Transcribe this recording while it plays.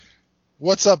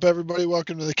What's up, everybody?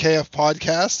 Welcome to the KF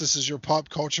Podcast. This is your Pop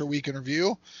Culture Week in Review.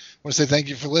 I want to say thank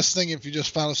you for listening. If you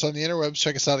just found us on the interwebs,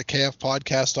 check us out at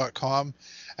kfpodcast.com,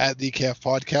 at the KF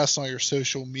Podcast, on all your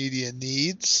social media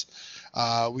needs.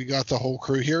 We got the whole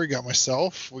crew here. We got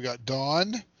myself. We got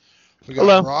Dawn. We got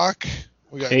Hello. Brock.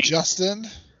 We got Justin.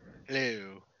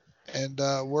 Hello. And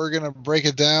we're going to break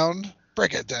it down,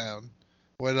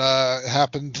 what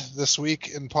happened this week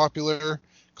in popular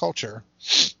culture.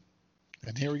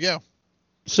 And here we go.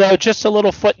 So just a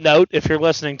little footnote, if you're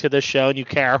listening to this show and you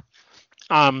care,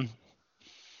 I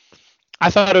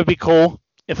thought it would be cool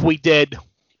if we did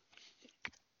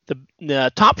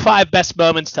the top 5 best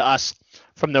moments to us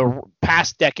from the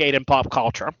past decade in pop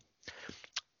culture.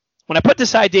 When I put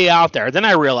this idea out there, then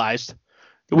I realized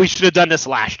that we should have done this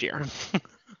last year.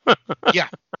 Yeah.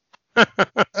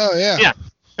 Oh, yeah.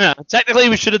 Yeah. Technically,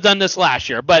 we should have done this last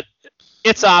year, but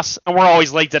it's us, and we're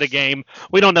always late to the game.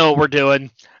 We don't know what we're doing.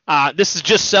 This is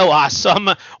just so us. So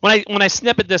when I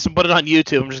snippet this and put it on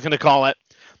YouTube, I'm just going to call it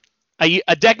a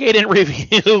decade in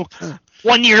review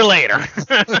 1 year later.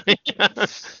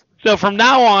 So from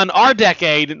now on, our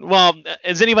decade, well,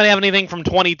 does anybody have anything from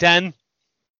 2010?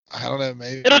 I don't know,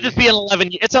 maybe. It'll just be an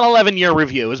 11-year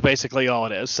review is basically all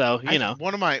it is. So, you know.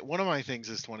 One of my things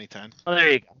is 2010. Well,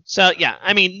 there you go. So, yeah,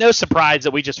 I mean, no surprise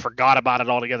that we just forgot about it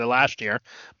altogether last year.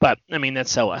 But, I mean,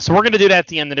 that's so us. So we're going to do that at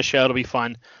the end of the show. It'll be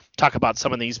fun. Talk about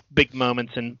some of these big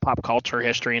moments in pop culture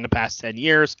history in the past 10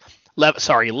 years.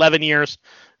 11 years.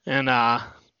 And,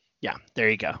 yeah, there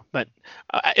you go. But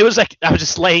it was like I was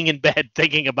just laying in bed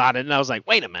thinking about it, and I was like,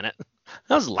 wait a minute.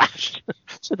 That was last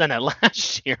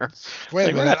year. Wait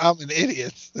a minute, I'm an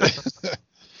idiot.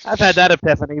 I've had that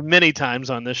epiphany many times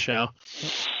on this show.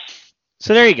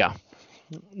 So there you go.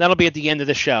 That'll be at the end of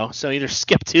the show. So either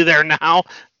skip to there now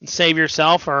and save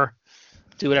yourself, or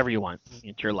do whatever you want.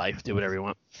 It's your life. Do whatever you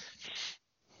want.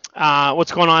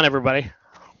 What's going on, everybody?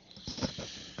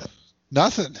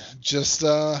 Nothing. Just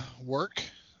work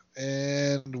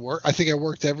and work. I think I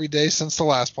worked every day since the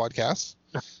last podcast.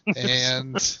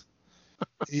 And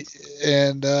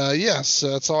yes,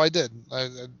 that's all I did.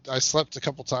 I slept a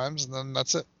couple times, and then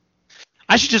that's it.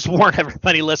 I should just warn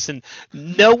everybody, listen,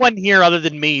 no one here other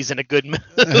than me is in a good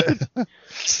mood.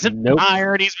 He's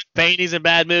tired, he's in pain, he's in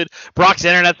bad mood. Brock's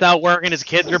internet's not working, his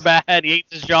kids are bad, he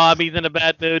hates his job, he's in a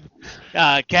bad mood.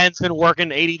 Ken's been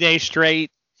working 80 days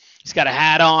straight. He's got a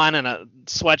hat on and a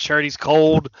sweatshirt, he's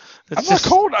cold. I'm not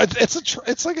cold.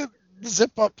 It's like a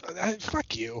zip up.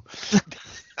 Fuck you.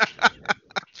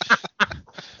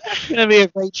 It's going to be a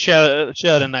great show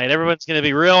tonight. Everyone's going to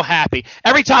be real happy.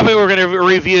 Every topic we're going to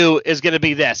review is going to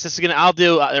be this. I'll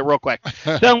do it real quick.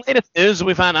 So in latest news,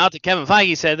 we found out that Kevin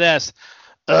Feige said this.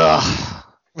 Ugh.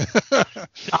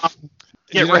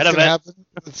 Get rid of it.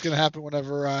 It's going to happen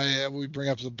whenever we bring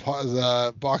up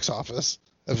the box office.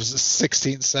 It was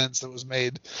 16 cents that was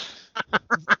made.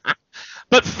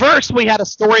 But first, we had a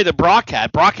story that Brock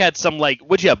had. Brock had some,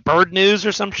 would you have bird news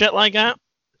or some shit like that?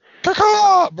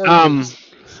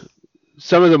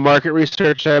 Some of the market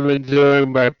research I've been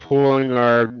doing by polling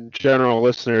our general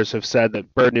listeners have said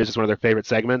that bird news is one of their favorite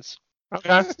segments.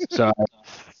 Okay. So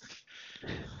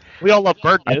we all love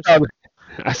bird news.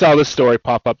 I saw this story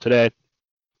pop up today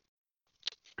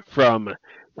from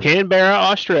Canberra,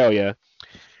 Australia.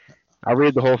 I'll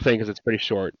read the whole thing because it's pretty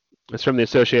short. It's from the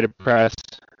Associated Press.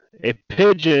 A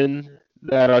pigeon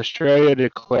that Australia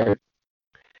declared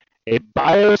a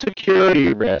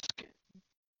biosecurity risk.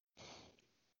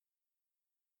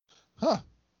 Huh.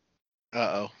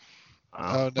 Uh-oh.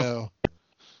 Oh, no.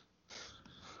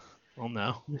 Oh,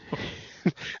 no.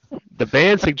 The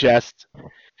ban suggests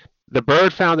the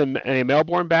bird found in a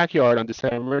Melbourne backyard on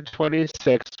December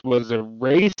 26th was a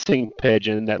racing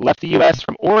pigeon that left the U.S.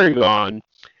 from Oregon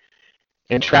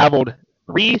and traveled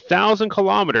 3,000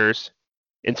 kilometers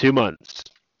in 2 months.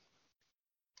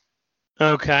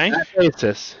 Okay. On that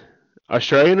basis,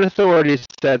 Australian authorities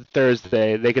said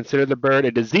Thursday they consider the bird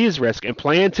a disease risk and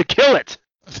plan to kill it.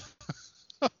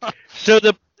 So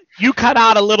you cut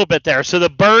out a little bit there. So the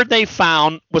bird they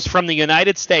found was from the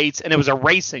United States, and it was a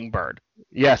racing bird.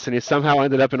 Yes, and he somehow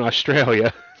ended up in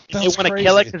Australia. They want to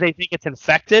kill it because they think it's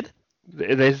infected?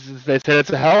 They said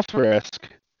it's a health risk.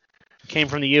 It came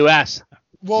from the U.S.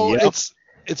 Well, Yep.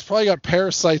 it's probably got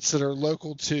parasites that are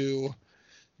local to,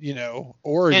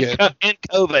 Oregon. And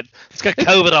COVID. It's got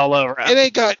COVID all over it.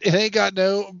 It ain't got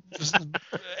no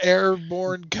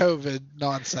airborne COVID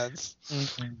nonsense.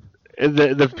 Mm-hmm.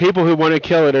 The people who want to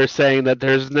kill it are saying that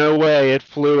there's no way it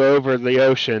flew over the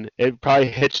ocean. It probably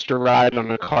hitched a ride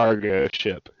on a cargo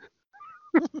ship.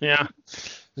 Yeah.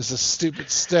 It's a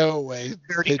stupid stowaway.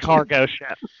 Dirty cargo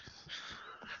ship.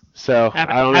 So I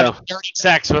don't know. Dirty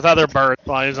sex with other birds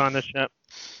while he's on the ship.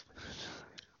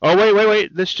 Oh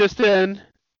wait! This just in.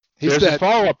 He's There's a dead.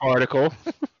 follow-up article.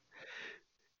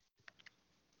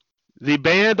 The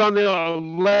band on the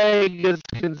leg is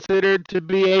considered to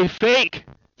be a fake,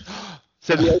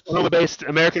 said the Oklahoma-based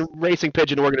American Racing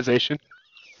Pigeon Organization.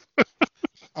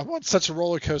 I'm on such a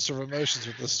roller coaster of emotions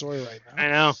with this story right now. I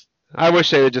know. I wish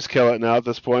they would just kill it now at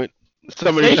this point.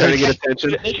 Somebody's trying to get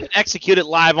attention. They should execute it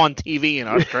live on TV in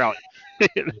Australia.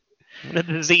 The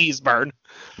disease bird.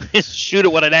 Shoot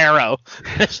it with an arrow.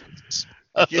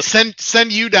 Yeah,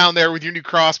 send you down there with your new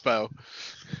crossbow.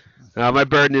 My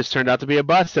bird news turned out to be a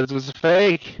bust. It was a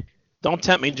fake. Don't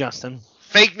tempt me, Justin.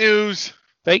 Fake news.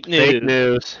 Fake news. Fake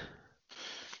news.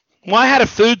 Well, I had a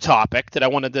food topic that I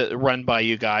wanted to run by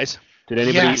you guys. Did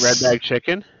anybody eat red bag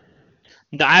chicken?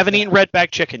 No, I haven't eaten red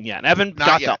bag chicken yet. I haven't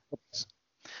got that.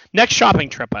 Next shopping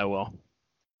trip, I will.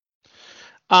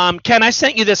 Ken, I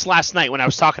sent you this last night when I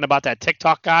was talking about that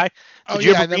TikTok guy. Did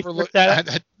you ever I never looked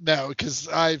at it. No, because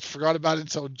I forgot about it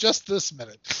until just this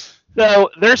minute. So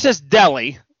there's this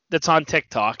deli that's on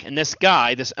TikTok, and this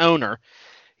guy, this owner,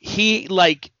 he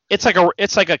it's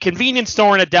like a convenience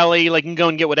store and a deli. Like you can go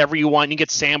and get whatever you want. You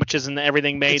get sandwiches and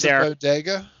everything made It's there. A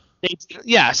bodega.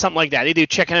 Yeah, something like that. They do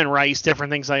chicken and rice,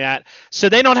 different things like that. So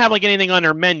they don't have like anything on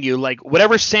their menu. Like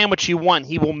whatever sandwich you want,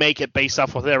 he will make it based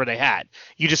off whatever they had.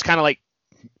 You just kind of like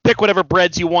pick whatever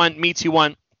breads you want, meats you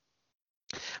want.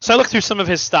 So I looked through some of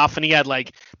his stuff, and he had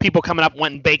like people coming up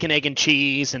wanting bacon, egg, and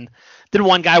cheese, and then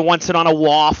one guy wants it on a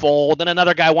waffle, then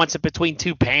another guy wants it between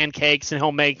two pancakes, and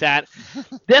he'll make that.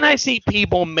 Then I see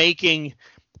people making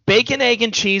bacon, egg,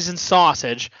 and cheese and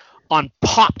sausage on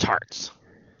Pop-Tarts.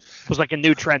 It was like a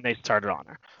new trend they started on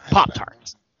there.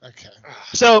 Pop-Tarts. Okay.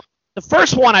 So the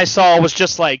first one I saw was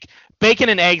just like bacon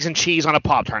and eggs and cheese on a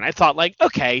Pop-Tart. I thought like,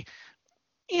 okay,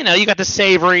 you know, you got the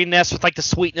savoriness with like the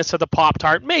sweetness of the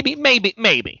Pop-Tart. Maybe.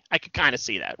 I could kind of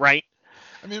see that, right?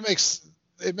 I mean, it makes sense.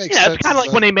 It's kind of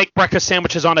like when they make breakfast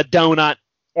sandwiches on a donut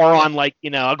or on like, you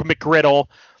know, a McGriddle.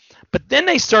 But then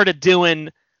they started doing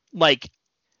like,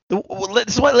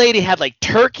 this one lady had like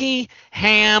turkey,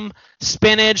 ham,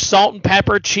 spinach, salt and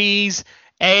pepper, cheese,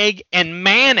 egg, and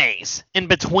mayonnaise in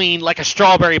between like a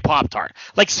strawberry Pop-Tart.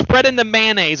 Like spreading the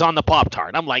mayonnaise on the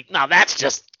Pop-Tart. I'm like, no, that's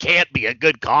just can't be a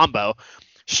good combo.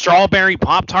 Strawberry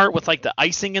Pop-Tart with like the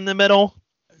icing in the middle.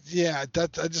 Yeah,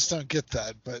 I just don't get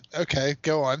that. But okay,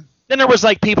 go on. Then there was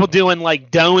like people doing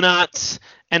like donuts,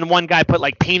 and one guy put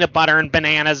like peanut butter and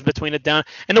bananas between a donut.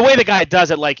 And the way the guy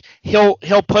does it, like he'll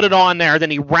put it on there,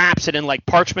 then he wraps it in like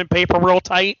parchment paper real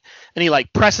tight, and he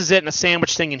like presses it in a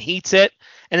sandwich thing and heats it,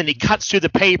 and then he cuts through the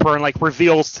paper and like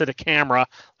reveals to the camera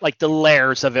like the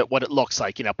layers of it, what it looks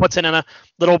like, you know, puts it in a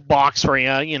little box for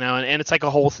you, you know, and it's like a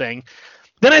whole thing.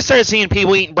 Then I started seeing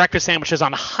people eating breakfast sandwiches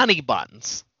on honey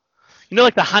buns. You know,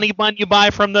 like the honey bun you buy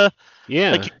from the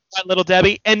like you buy Little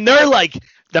Debbie, and they're like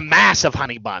the massive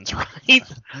honey buns, right?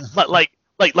 But like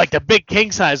the big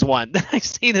king size one. Then I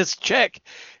see this chick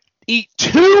eat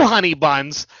 2 honey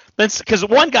buns. That's because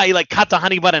one guy he like cut the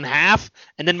honey bun in half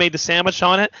and then made the sandwich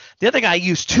on it. The other guy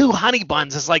used 2 honey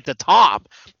buns as like the top,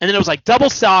 and then it was like double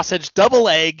sausage, double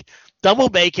egg, double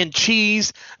bacon,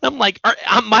 cheese. And I'm like,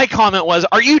 my comment was,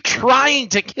 "Are you trying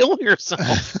to kill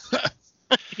yourself?"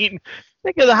 I mean,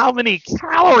 think of how many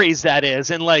calories that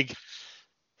is, and like,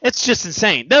 it's just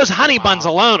insane. Those honey buns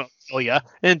alone will kill you,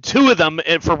 and 2 of them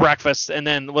for breakfast, and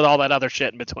then with all that other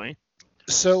shit in between.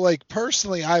 So, like,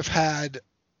 personally, I've had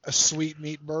a sweet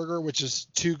meat burger, which is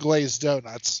 2 glazed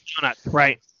donuts.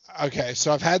 Right. Okay,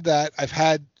 so I've had that. I've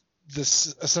had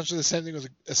this essentially the same thing with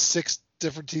 6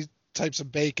 different types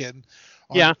of bacon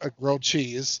on a grilled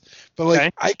cheese. But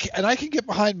like I can get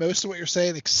behind most of what you're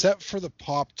saying except for the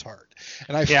Pop-Tart.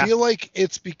 And I feel like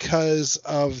it's because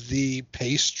of the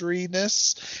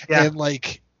pastriness and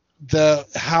like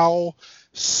how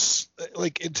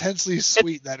like intensely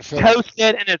sweet that feels.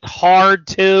 Toasted, and it's hard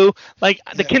too. Like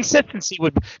the consistency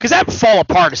would, because that would fall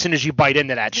apart as soon as you bite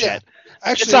into that shit.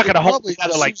 Actually, it's not gonna hold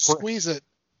together like squeeze it.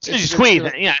 As soon as you squeeze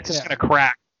it, it's just gonna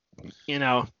crack. You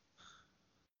know.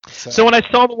 So when I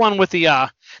saw the one with the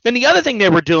then the other thing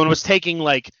they were doing was taking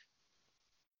like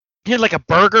he had like a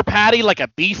burger patty, like a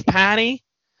beef patty,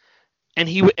 and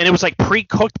it was like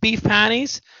pre-cooked beef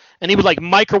patties, and he would like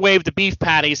microwave the beef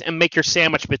patties and make your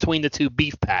sandwich between the 2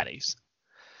 beef patties.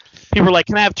 People were like,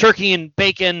 "Can I have turkey and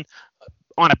bacon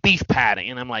on a beef patty?"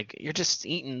 And I'm like, "You're just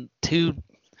eating 2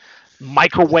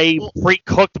 microwave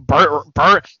pre-cooked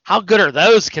burger. How good are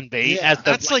those can be?"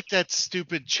 That's like that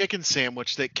stupid chicken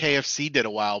sandwich that KFC did a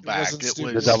while back. It was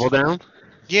the Double Down.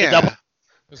 Yeah,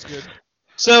 that's good.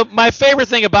 So my favorite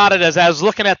thing about it is I was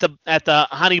looking at the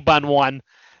honey bun one.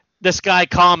 this guy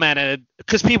commented,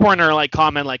 because people were in there like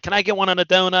comment like, can I get one on a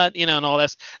donut, and all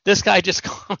this. This guy just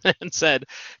commented and said,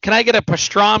 can I get a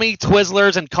pastrami,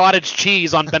 Twizzlers, and cottage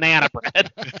cheese on banana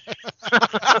bread?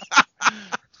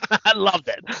 I loved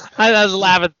it. I was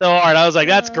laughing so hard. I was like,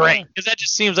 that's great, because that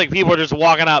just seems like people are just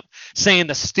walking up saying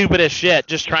the stupidest shit,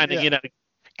 just trying to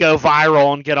go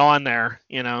viral and get on there.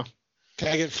 Can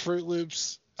I get Fruit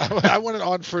Loops? I want it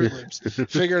on Fruit Loops.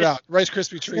 Figure it out. Rice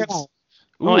Krispie treats.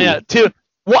 Oh yeah, too.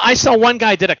 Well, I saw one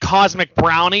guy did a cosmic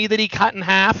brownie that he cut in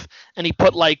half, and he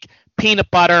put like peanut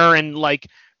butter and like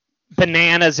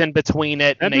bananas in between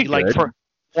it, and they like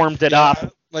formed it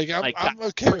up. I'm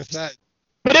okay with that.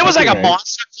 But it was like a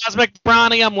monster cosmic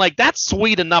brownie. I'm like, that's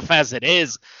sweet enough as it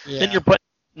is. Yeah. Then you're putting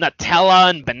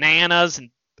Nutella and bananas and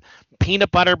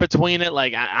peanut butter between it.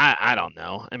 Like I don't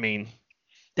know. I mean,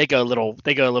 they go a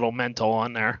little mental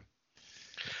on there.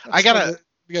 You gotta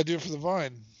do it for the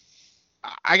Vine.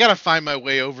 I gotta find my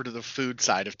way over to the food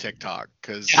side of TikTok,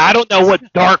 because I don't know what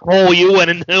dark hole you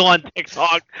went into on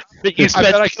TikTok that you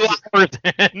spent 2 hours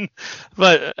in,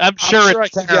 but I'm sure I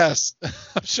can guess.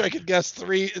 I'm sure I could guess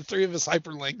three of his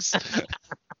hyperlinks.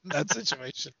 In that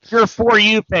situation. Your For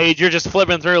You page, you're just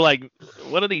flipping through like,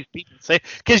 what do these people say?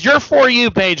 Because your For You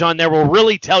page on there will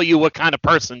really tell you what kind of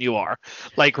person you are.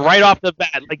 Like right off the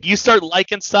bat, like you start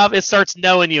liking stuff, it starts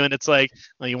knowing you, and it's like,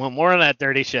 well, you want more of that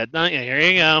dirty shit, don't you? Here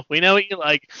you go. We know what you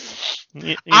like.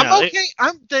 I'm okay.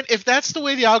 Then if that's the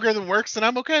way the algorithm works, then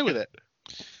I'm okay with it.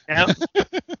 Yeah.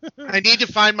 I need to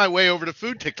find my way over to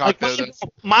food TikTok though.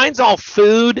 Mine's all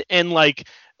food and like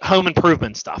home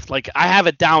improvement stuff. Like I have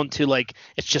it down to like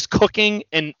it's just cooking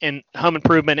and home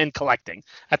improvement and collecting.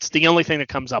 That's the only thing that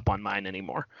comes up on mine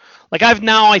anymore. Like I've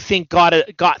now I think got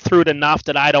through it enough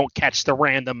that I don't catch the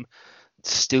random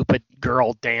stupid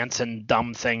girl dancing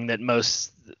dumb thing that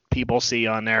most people see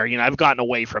on there. I've gotten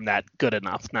away from that good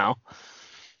enough now.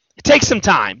 It takes some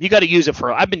time. You got to use it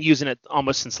I've been using it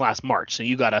almost since last March, so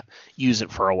you got to use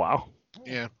it for a while.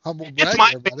 Yeah, it's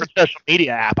my favorite social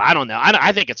media app. I don't know.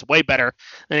 I think it's way better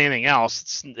than anything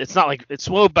else. It's not like it's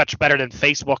so much better than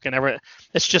Facebook and everything.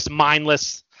 It's just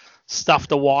mindless stuff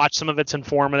to watch. Some of it's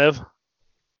informative.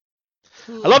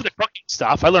 I love the cooking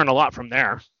stuff. I learned a lot from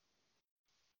there.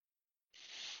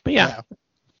 But yeah.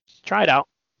 Try it out.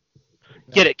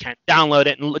 No. Get it, Ken. Download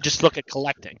it and just look at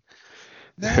collecting.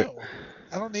 No,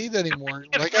 I don't need that anymore.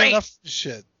 I got enough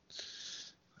shit.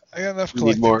 I got enough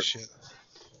collecting shit.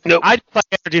 Nope. I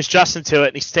introduced Justin to it,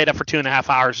 and he stayed up for 2.5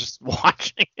 hours just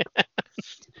watching it.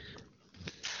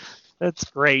 That's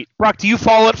great. Brock, do you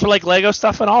follow it for like Lego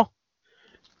stuff at all?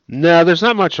 No, there's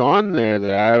not much on there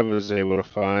that I was able to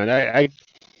find. I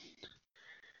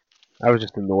was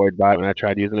just annoyed by it when I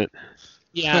tried using it.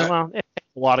 Yeah, well, it takes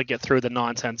a while to get through the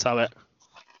nonsense of it.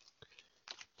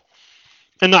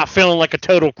 And not feeling like a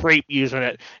total creep using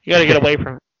it. You got to get away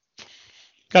from it.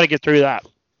 Got to get through that.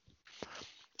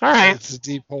 All right. It's a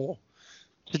deep hole.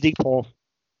 It's a deep hole.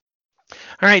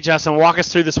 All right, Justin, walk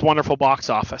us through this wonderful box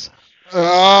office.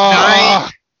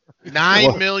 $9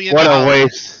 million. What a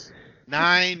waste.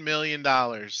 $9 million.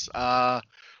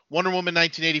 Wonder Woman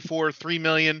 1984, $3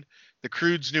 million. The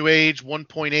Croods New Age,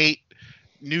 1.8.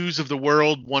 News of the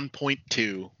World,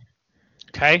 1.2.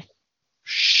 Okay.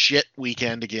 Shit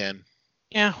weekend again.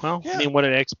 Yeah, well, I mean, what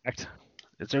did I expect?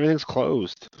 Everything's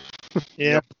closed.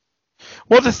 Yep.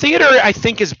 Well, the theater, I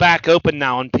think, is back open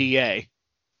now in PA.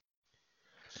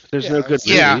 There's no good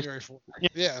reason.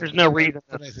 Yeah. There's no reason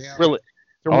to really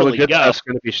all the good stuff's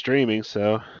going to be streaming,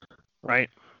 so. Right.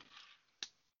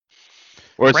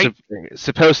 Or it's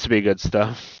supposed to be good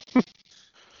stuff.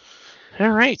 All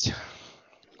right.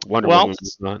 Wonder Woman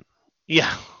is not.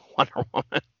 Yeah, Wonder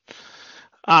Woman.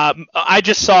 I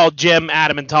just saw Jim,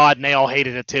 Adam, and Todd, and they all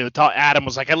hated it too. Adam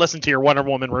was like, I listened to your Wonder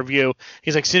Woman review.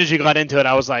 He's like, as soon as you got into it,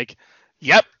 I was like,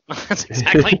 yep, that's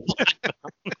exactly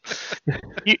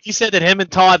he said that him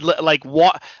and Todd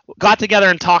got together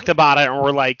and talked about it and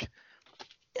were like,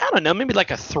 I don't know, maybe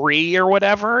like a 3 or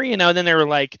whatever, and then they were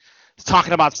like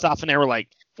talking about stuff and they were like,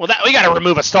 well, we got to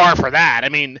remove a star for that. I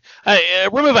mean,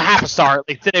 remove a half a star at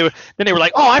least. Then they were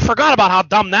like, oh, I forgot about how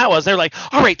dumb that was. They're like,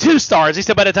 all right, 2 stars. He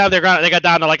said by the time they got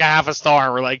down to like a half a star.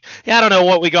 And we're like, yeah, I don't know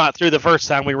what we got through the first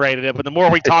time we rated it, but the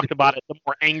more we talked about it, the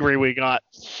more angry we got.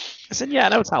 I said, yeah,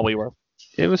 that was how we were.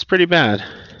 It was pretty bad.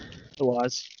 It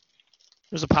was.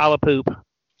 It was a pile of poop.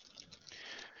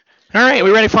 All right,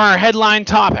 we ready for our headline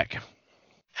topic?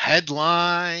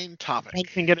 Headline topic.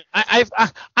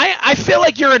 I feel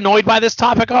like you're annoyed by this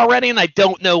topic already, and I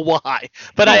don't know why.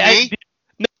 But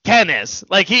Ken is.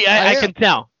 Like I can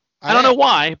tell. I don't know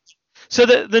why. So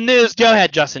the news. Go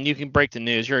ahead, Justin. You can break the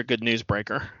news. You're a good news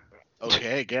breaker.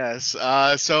 Okay, I guess.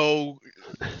 So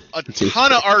a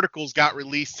ton of articles got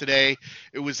released today.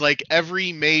 It was like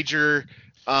every major,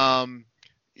 movie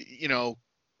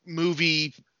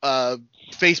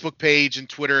Facebook page and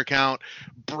Twitter account.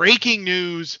 Breaking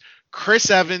news: Chris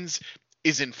Evans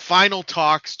is in final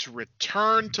talks to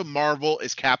return to Marvel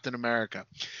as Captain America.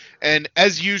 And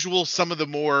as usual, some of the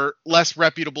more less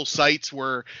reputable sites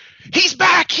were, he's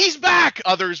back, he's back.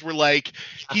 Others were like,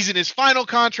 he's in his final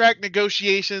contract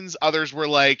negotiations. Others were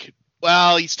like,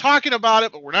 well, he's talking about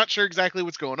it, but we're not sure exactly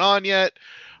what's going on yet.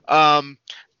 And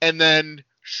then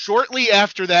shortly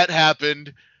after that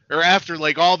happened, or after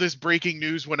like all this breaking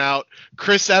news went out,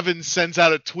 Chris Evans sends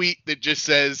out a tweet that just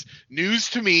says, news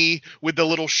to me, with the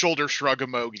little shoulder shrug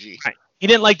emoji. Right. He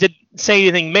didn't like to say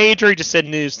anything major. He just said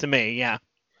news to me. Yeah.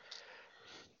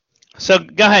 So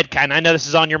go ahead, Ken. I know this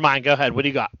is on your mind. Go ahead. What do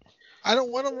you got? I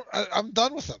don't want him. I'm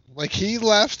done with him. Like, he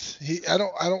left. I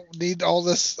don't need all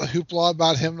this hoopla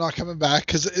about him not coming back,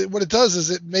 because what it does is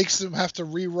it makes him have to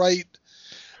rewrite.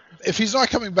 If he's not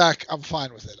coming back, I'm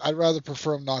fine with it. I'd rather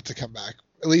prefer him not to come back,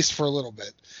 at least for a little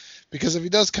bit, because if he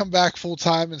does come back full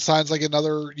time and signs like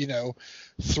another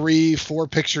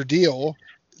 3-4 picture deal,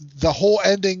 the whole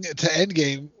ending to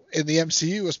Endgame in the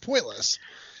MCU is pointless.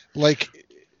 Like,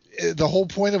 the whole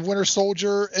point of Winter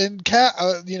Soldier and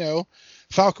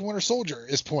Falcon Winter Soldier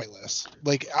is pointless.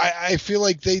 Like, I feel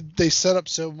like they set up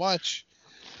so much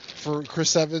for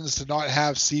Chris Evans to not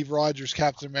have Steve Rogers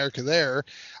Captain America there.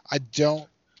 I don't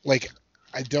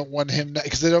want him,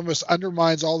 because it almost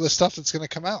undermines all this stuff that's going to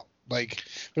come out. Like,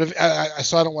 but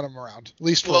so I don't want him around, at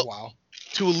least for a while.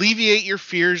 To alleviate your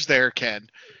fears there, Ken.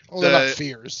 Well, they're not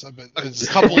fears. A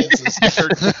couple or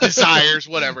desires,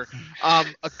 whatever.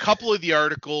 A couple of the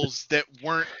articles that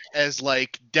weren't as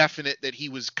like definite that he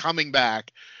was coming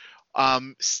back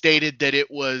stated that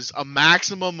it was a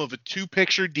maximum of a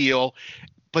 2-picture deal,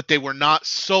 but they were not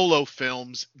solo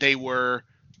films. They were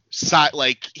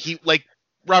like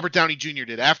Robert Downey Jr.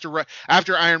 did. After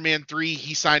Iron Man 3,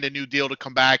 he signed a new deal to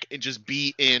come back and just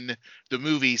be in the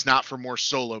movies, not for more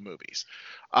solo movies.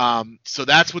 So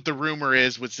that's what the rumor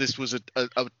is. This was a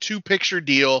 2-picture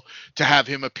deal to have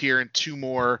him appear in 2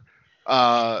 more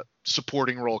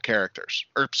supporting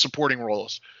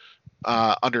roles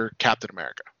under Captain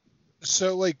America.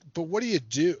 So, but what do you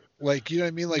do? Like, you know what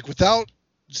I mean? Like, without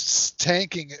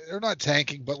tanking, or not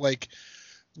tanking, but like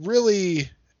really,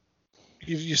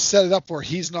 you set it up where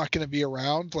he's not going to be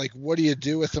around. Like, what do you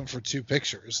do with him for 2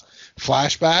 pictures?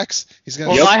 Flashbacks? He's going.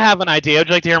 Well, I have an idea. Would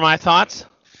you like to hear my thoughts?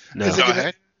 No. Go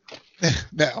ahead.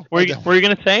 No. Were you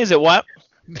going to say? Is it what?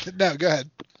 No, go ahead.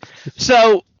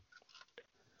 So,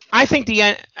 I think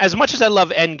as much as I love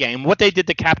Endgame, what they did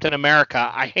to Captain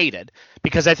America, I hated,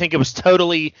 because I think it was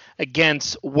totally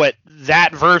against what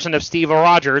that version of Steve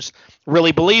Rogers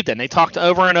really believed in. They talked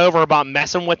over and over about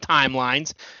messing with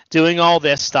timelines, doing all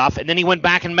this stuff, and then he went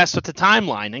back and messed with the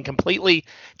timeline and completely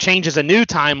changes a new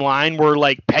timeline where,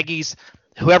 like, Peggy's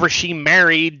whoever she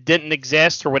married didn't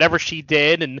exist, or whatever she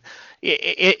did, and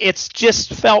it's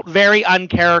just felt very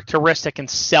uncharacteristic and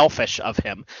selfish of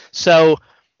him. So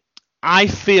I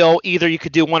feel either you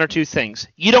could do one or two things.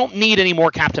 You don't need any more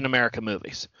Captain America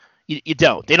movies. You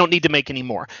don't. They don't need to make any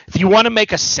more. If you want to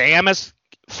make a Sam as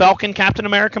Falcon Captain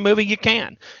America movie, you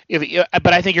can.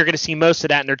 But I think you're going to see most of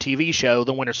that in their TV show,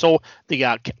 the Winter Soldier,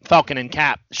 the Falcon and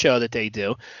Cap show that they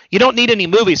do. You don't need any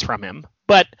movies from him.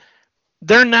 But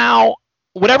they're now,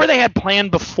 whatever they had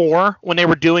planned before when they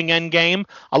were doing Endgame,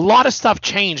 a lot of stuff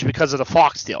changed because of the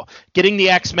Fox deal. Getting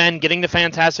the X-Men, getting the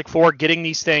Fantastic Four, getting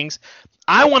these things.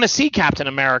 I want to see Captain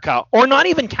America, or not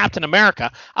even Captain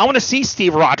America. I want to see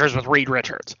Steve Rogers with Reed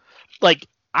Richards. Like,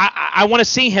 I want to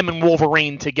see him and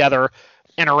Wolverine together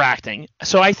interacting.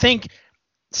 So I think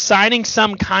signing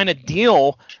some kind of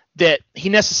deal that he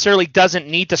necessarily doesn't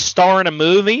need to star in a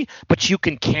movie, but you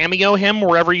can cameo him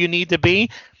wherever you need to be,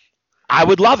 I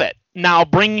would love it. Now,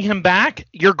 bringing him back,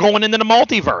 you're going into the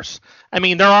multiverse. I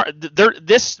mean,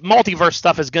 this multiverse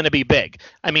stuff is going to be big.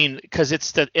 I mean, because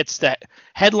it's the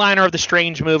headliner of the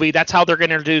Strange movie. That's how they're going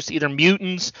to introduce either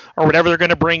mutants or whatever they're going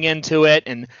to bring into it.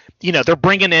 And, they're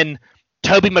bringing in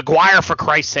Tobey Maguire, for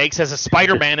Christ's sakes, as a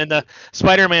Spider-Man in the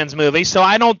Spider-Man's movie. So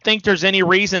I don't think there's any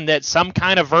reason that some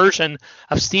kind of version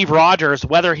of Steve Rogers,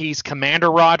 whether he's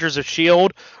Commander Rogers of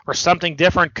S.H.I.E.L.D. or something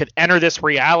different, could enter this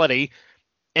reality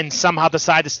and somehow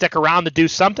decide to stick around to do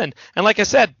something. And like I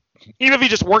said, even if he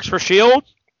just works for S.H.I.E.L.D.,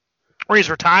 or he's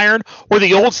retired, or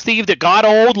the old Steve that got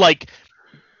old, like,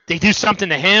 they do something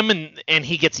to him and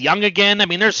he gets young again. I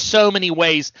mean, there's so many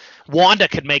ways Wanda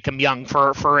could make him young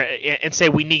and say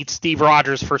we need Steve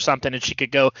Rogers for something, and she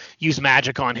could go use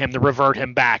magic on him to revert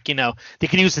him back. You know, they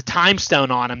could use the time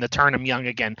stone on him to turn him young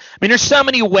again. I mean, there's so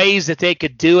many ways that they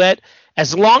could do it,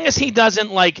 as long as he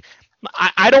doesn't like.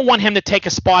 I don't want him to take a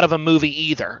spot of a movie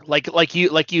either. Like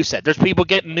you said, there's people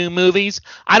getting new movies.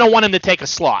 I don't want him to take a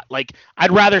slot. Like,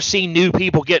 I'd rather see new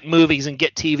people get movies and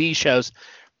get TV shows.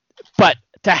 But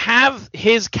to have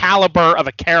his caliber of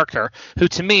a character, who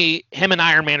to me, him and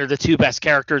Iron Man are the two best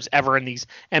characters ever in these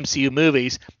MCU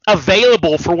movies,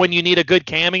 available for when you need a good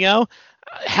cameo,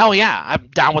 hell yeah, I'm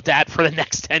down with that for the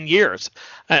next 10 years.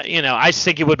 You know, I just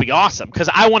think it would be awesome because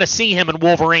I want to see him and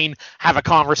Wolverine have a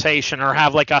conversation or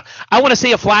have I want to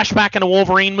see a flashback in a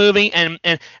Wolverine movie. And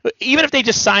even if they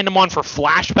just signed him on for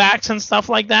flashbacks and stuff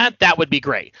like that, that would be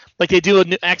great. Like they do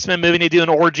an X-Men movie, they do an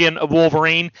origin of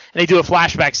Wolverine, and they do a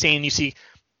flashback scene, and you see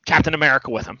Captain America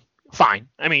with him. Fine.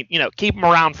 I mean, you know, keep him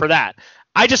around for that.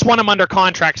 I just want him under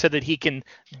contract so that he can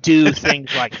do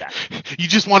things like that. You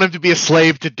just want him to be a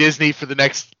slave to Disney for the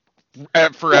next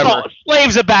forever. Well,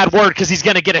 slave's a bad word because he's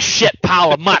going to get a shit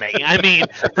pile of money. I mean,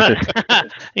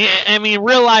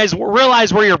 realize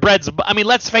where your bread's. I mean,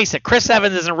 let's face it. Chris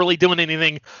Evans isn't really doing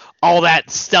anything all that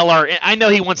stellar. I know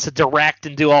he wants to direct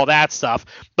and do all that stuff,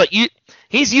 but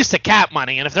he's used to cap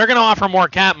money, and if they're going to offer more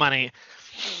cap money,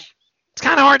 it's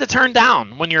kind of hard to turn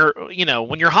down. When you're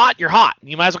hot, you're hot.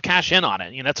 You might as well cash in on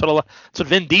it. You know, that's what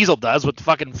Vin Diesel does with the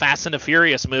fucking Fast and the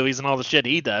Furious movies and all the shit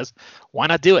he does. Why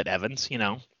not do it, Evans? You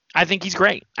know, I think he's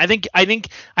great. I think the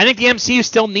MCU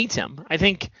still needs him. I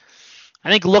think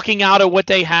looking out at what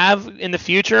they have in the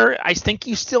future, I think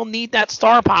you still need that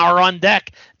star power on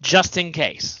deck just in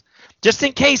case. Just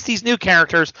in case these new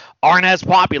characters aren't as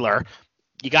popular,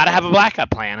 you got to have a backup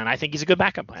plan, and I think he's a good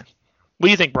backup plan. What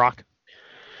do you think, Brock?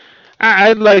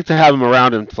 I'd like to have him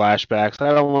around in flashbacks.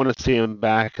 I don't want to see him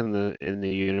back in the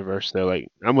universe though. Like,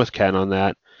 I'm with Ken on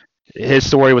that. His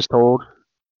story was told,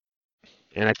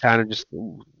 and I kind of just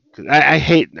I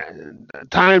hate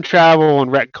time travel and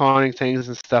retconning things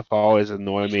and stuff. Always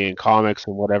annoy me in comics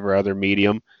and whatever other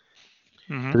medium,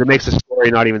 because it makes the story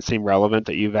not even seem relevant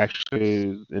that you've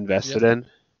actually invested in.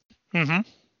 Mm-hmm.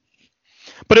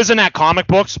 But isn't that comic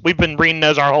books? We've been reading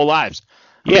those our whole lives.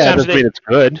 Yeah, it doesn't mean it's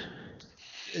good.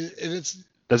 It's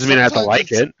doesn't mean I have to like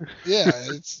it. Yeah,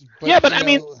 but I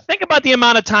mean, think about the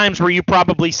amount of times where you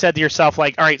probably said to yourself,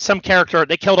 like, all right, some character,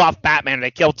 they killed off Batman, or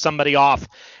they killed somebody off,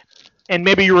 and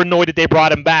maybe you were annoyed that they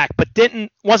brought him back, but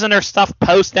wasn't there stuff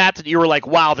post that you were like,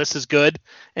 wow, this is good,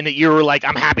 and that you were like,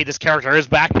 I'm happy this character is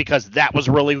back because that was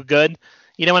really good.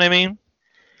 You know what I mean?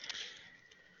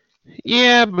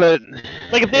 Yeah, but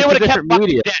like if they would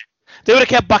have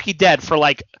kept Bucky dead for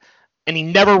and he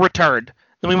never returned,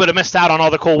 then we would have missed out on all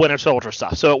the cool Winter Soldier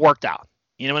stuff. So it worked out.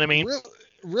 You know what I mean?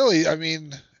 Really, I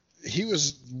mean, he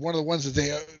was one of the ones that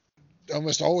they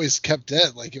almost always kept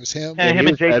dead. Like, it was him. Yeah, him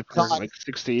and Jake for like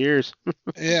 60 years.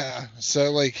 Yeah,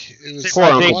 so it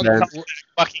was.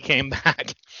 Bucky came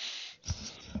back.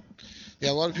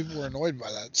 Yeah, a lot of people were annoyed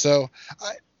by that. So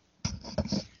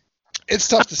it's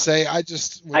tough to say. I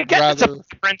just would rather. It's a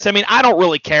preference. I mean, I don't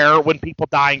really care when people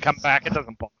die and come back. It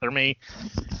doesn't bother me.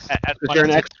 You're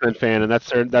an X-Men fan, and that's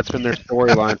been their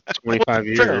storyline for 25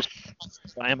 years.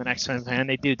 I am an X-Men fan.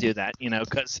 They do that,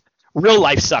 because real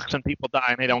life sucks when people die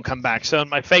and they don't come back. So in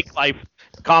my fake life,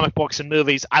 comic books and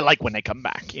movies, I like when they come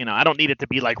back. I don't need it to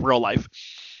be like real life.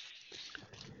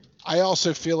 I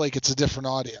also feel like it's a different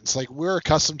audience. Like, we're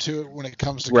accustomed to it when it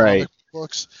comes to comic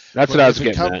books. That's what I was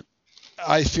getting at.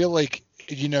 I feel like,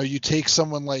 you take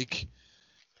someone like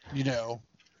your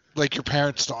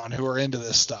parents, Don, who are into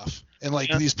this stuff. And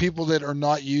these people that are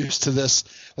not used to this,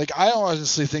 I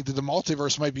honestly think that the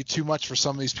multiverse might be too much for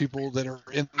some of these people that are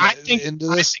into this. I think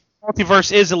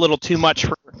multiverse is a little too much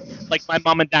for my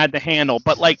mom and dad to handle.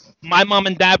 But my mom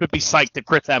and dad would be psyched that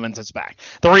Chris Evans is back.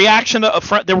 The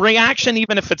reaction,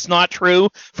 even if it's not true,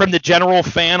 from the general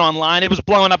fan online, it was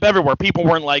blowing up everywhere. People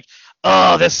weren't like,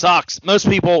 "Oh, this sucks." Most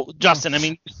people, Justin, I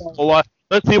mean,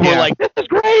 most people were like, "This is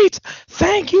great.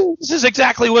 Thank you. This is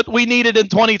exactly what we needed in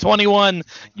 2021."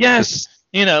 Yes,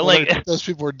 those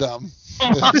people are dumb.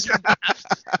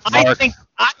 I think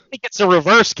it's a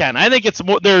reverse, Ken. I think it's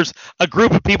more. There's a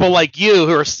group of people like you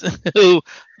who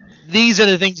these are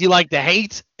the things you like to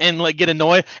hate and get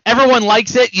annoyed. Everyone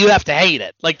likes it. You have to hate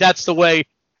it. That's the way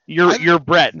you're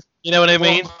bred. You know what I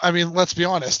mean? I mean, let's be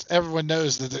honest. Everyone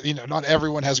knows that not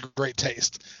everyone has great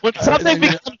taste. When something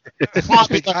becomes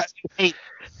popular,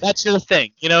 that's your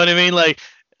thing. You know what I mean?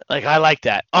 Like, I like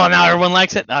that. Oh, now everyone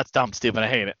likes it? That's dumb, stupid. I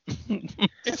hate it.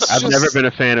 I've never been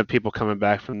a fan of people coming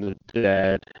back from the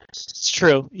dead. It's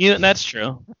true. That's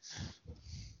true.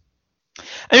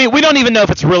 I mean, we don't even know if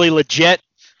it's really legit,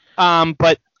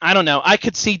 but I don't know. I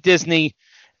could see Disney.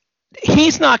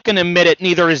 He's not going to admit it.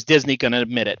 Neither is Disney going to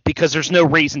admit it because there's no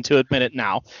reason to admit it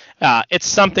now. It's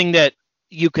something that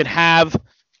you could have,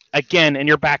 again, in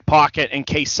your back pocket in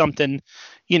case something,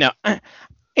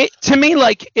 to me,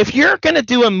 like, if you're going to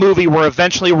do a movie where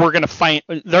eventually they're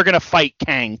going to fight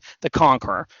Kang the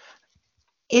Conqueror,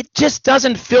 it just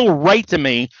doesn't feel right to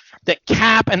me that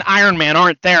Cap and Iron Man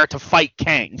aren't there to fight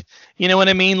Kang. You know what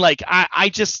I mean? Like, I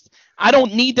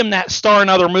don't need them to star in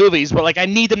other movies, but, like, I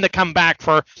need them to come back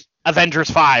for Avengers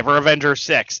 5 or Avengers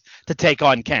 6 to take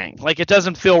on Kang. Like, it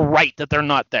doesn't feel right that they're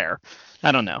not there.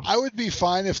 I don't know. I would be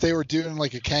fine if they were doing,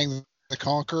 like, a Kang the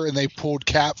Conqueror and they pulled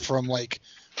Cap from, like,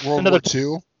 World War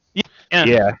II.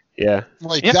 Yeah.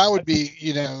 Like, that would be,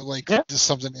 just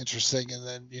something interesting, and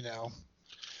then,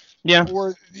 Yeah.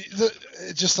 Or I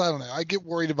don't know. I get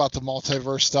worried about the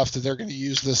multiverse stuff that they're going to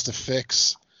use this to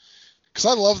fix. Because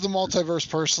I love the multiverse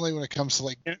personally when it comes to,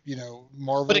 like,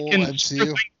 Marvel,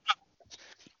 MCU.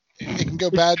 It can go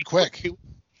bad quick.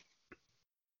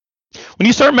 When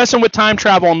you start messing with time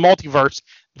travel and multiverse,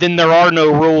 then there are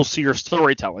no rules to your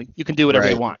storytelling. You can do whatever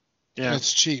you want. Yeah. And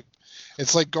it's cheap.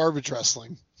 It's like garbage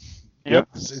wrestling. Yep.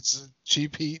 It's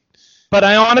cheap heat. But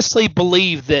I honestly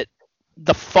believe that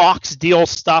the Fox deal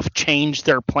stuff changed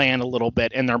their plan a little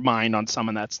bit in their mind on some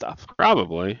of that stuff.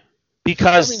 Probably.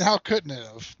 Because how couldn't it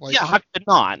have? Like, how could it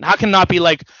not? How can it not be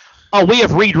like, oh, we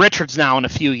have Reed Richards now in a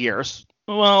few years?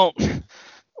 Well,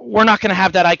 we're not going to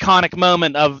have that iconic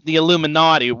moment of the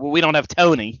Illuminati. We don't have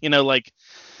Tony,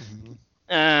 mm-hmm.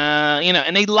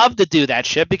 And they love to do that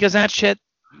shit because that shit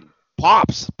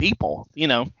pops people,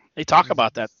 they talk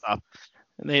about that stuff.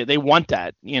 They want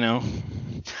that,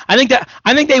 I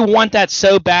think they want that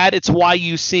so bad. It's why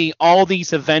you see all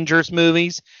these Avengers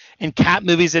movies and Cap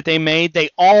movies that they made. They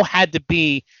all had to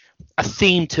be a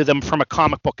theme to them from a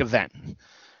comic book event,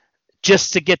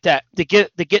 just to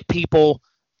get people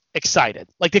excited.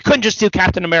 Like, they couldn't just do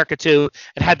Captain America 2.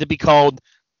 It had to be called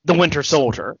The Winter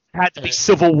Soldier. It had to be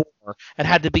Civil War. It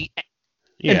had to be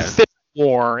Infinity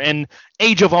War and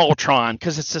Age of Ultron,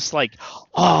 because it's just like,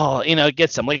 it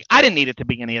gets them. Like, I didn't need it to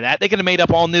be any of that. They could have made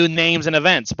up all new names and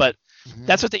events, but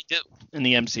that's what they do in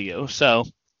the MCU. So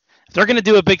if they're going to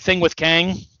do a big thing with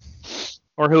Kang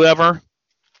or whoever,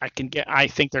 I think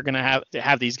they're going to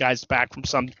have these guys back from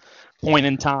some point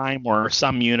in time or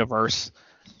some universe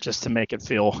just to make it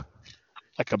feel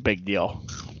like a big deal.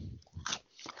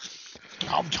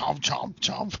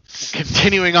 Chomp.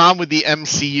 Continuing on with the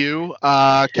MCU,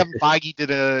 Kevin Feige did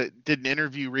an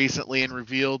interview recently and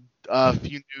revealed a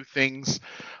few new things.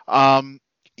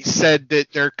 He said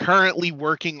that they're currently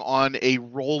working on a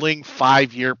rolling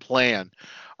 5-year plan.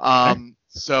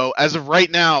 So as of right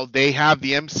now, they have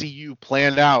the MCU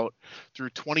planned out through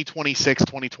 2026,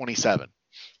 2027.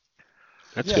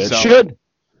 That's good. Should.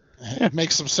 It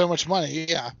makes them so much money.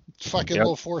 Yeah. Fucking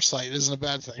little foresight isn't a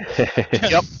bad thing.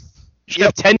 Yep. You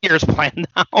have 10 years planned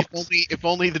now. If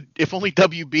only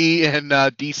WB and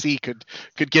DC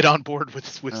could get on board with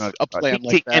a plan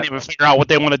like that. Can't even figure out what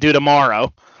they want to do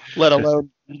tomorrow, let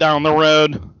alone down the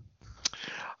road.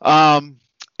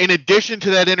 In addition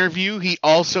to that interview, he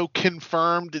also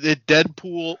confirmed that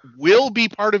Deadpool will be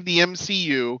part of the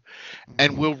MCU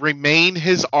and will remain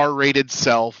his R-rated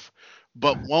self,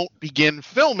 but won't begin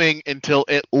filming until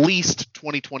at least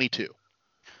 2022.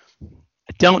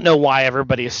 I don't know why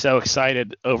everybody is so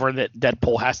excited over that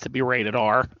Deadpool has to be rated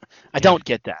R. I don't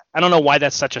get that. I don't know why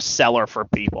that's such a seller for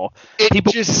people.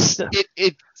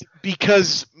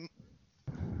 Because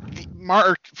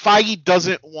Mark Feige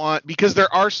doesn't want, because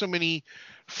there are so many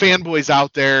fanboys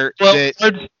out there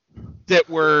that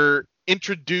were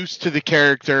introduced to the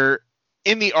character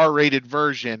in the R-rated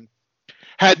version,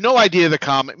 had no idea of the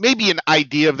comic, maybe an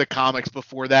idea of the comics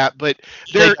before that, but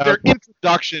their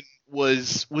introduction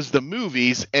was the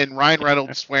movies and Ryan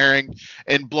Reynolds swearing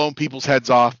and blowing people's heads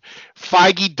off.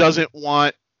 Feige doesn't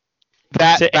want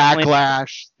that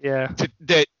backlash.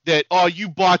 That you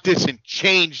bought this and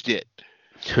changed it.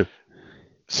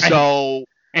 So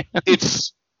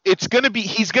it's gonna be,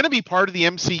 he's gonna be part of the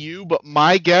MCU, but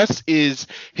my guess is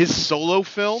his solo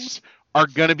films are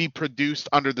gonna be produced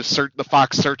under the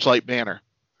Fox Searchlight banner.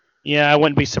 Yeah, I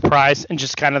wouldn't be surprised, and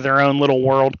just kind of their own little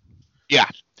world. Yeah.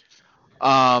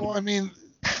 Well, I mean,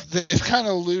 they've kind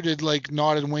of alluded, like,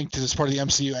 nod and wink to this part of the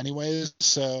MCU anyways,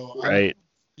 so right.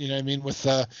 You know what I mean, with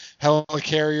the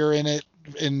helicarrier in it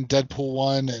in Deadpool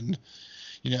 1, and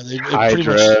they pretty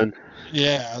much,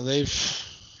 they've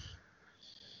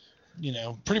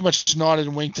pretty much nodded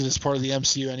and winked at as part of the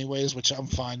MCU anyways, which I'm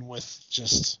fine with.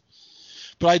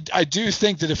 But I do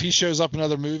think that if he shows up in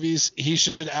other movies, he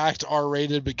should act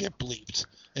R-rated but get bleeped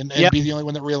and be the only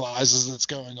one that realizes that's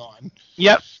going on.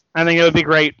 Yep. I think it would be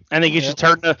great. I think you should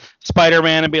turn to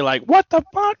Spider-Man and be like, "What the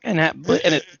fuck?" And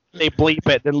they bleep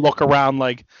it, then look around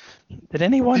like, "Did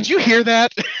anyone? Did you hear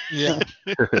that?" Yeah.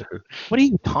 What are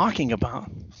you talking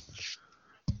about?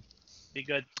 Be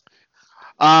good.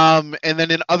 And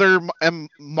then in other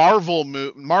Marvel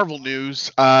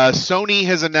news, Sony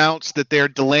has announced that they're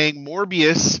delaying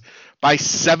Morbius by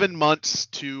 7 months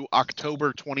to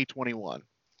October 2021.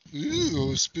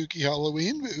 Ooh, spooky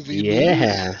Halloween movie.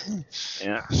 Yeah.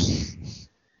 Yeah.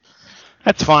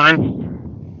 That's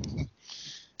fine.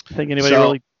 I think anybody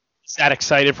really is that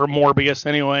excited for Morbius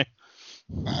anyway.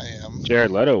 I am.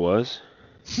 Jared Leto was.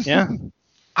 Yeah.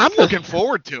 I'm looking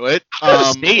forward to it.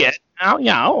 I'll see it.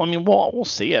 We'll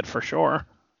see it for sure.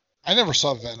 I never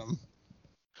saw Venom.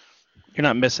 You're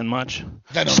not missing much.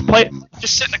 Venom.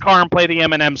 Just sit in the car and play the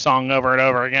Eminem song over and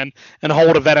over again, and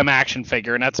hold a Venom action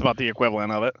figure, and that's about the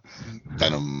equivalent of it.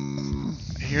 Venom.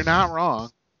 You're not wrong.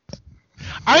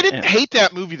 I didn't hate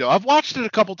that movie though. I've watched it a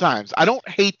couple times. I don't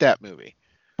hate that movie.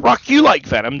 Rock, you like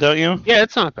Venom, don't you? Yeah,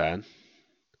 it's not bad.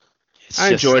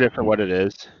 I enjoyed it for what it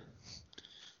is.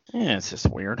 Yeah, it's just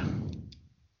weird.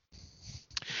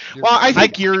 Well, I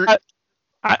think you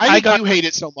hate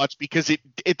it so much because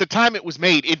at the time it was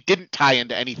made, it didn't tie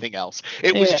into anything else.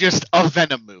 It was just a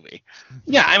Venom movie.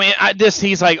 Yeah, I mean,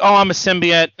 he's like, "Oh, I'm a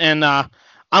symbiote, and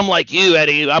I'm like you,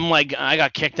 Eddie. I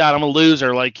got kicked out. I'm a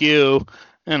loser like you."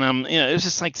 And it was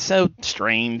just like so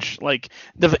strange. Like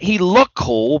he looked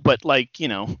cool, but like, I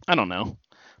don't know.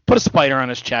 Put a spider on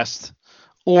his chest,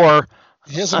 or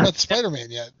he hasn't met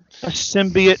Spider-Man yet. A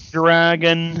symbiote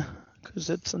dragon, because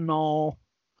it's a null.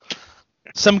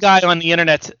 Some guy on the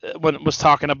internet was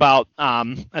talking about.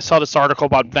 I saw this article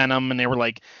about Venom, and they were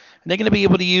like, "Are they going to be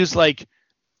able to use like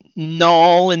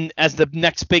Null and as the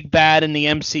next big bad in the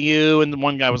MCU?" And the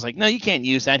one guy was like, "No, you can't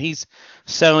use that. He's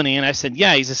Sony." And I said,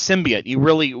 "Yeah, he's a symbiote.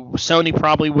 Sony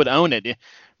probably would own it."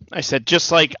 I said,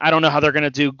 just like I don't know how they're going to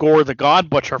do Gore the God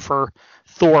Butcher for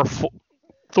Thor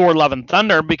Love and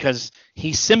Thunder because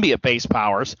he's symbiote-based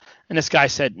powers. And this guy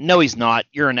said, "No, he's not.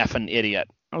 You're an effing idiot."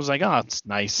 I was like, "Oh, it's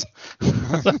nice."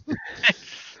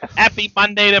 Happy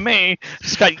Monday to me.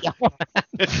 Just got yelled at.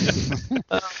 I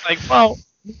was like, well,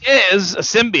 he is a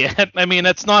symbiote. I mean,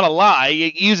 that's not a lie.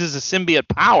 He uses a symbiote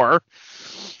power.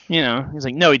 He's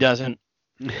like, "No, he doesn't.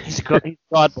 He's a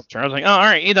God Butcher." I was like, "Oh, all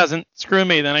right, he doesn't. Screw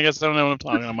me, then. I guess I don't know what I'm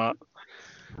talking about."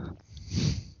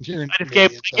 I just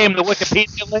gave him the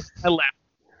Wikipedia link. I left.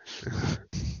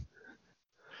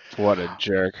 What a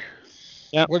jerk.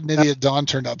 Yep. What an idiot Don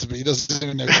turned out to be. He doesn't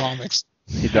even know comics.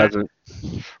 He doesn't.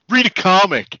 Read a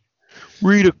comic.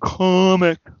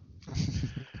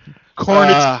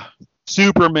 Carnage.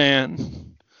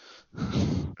 Superman.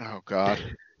 Oh, God.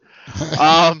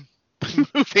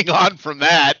 Moving on from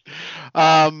that.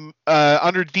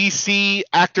 Under DC,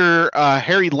 actor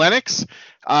Harry Lennox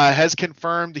has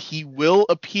confirmed he will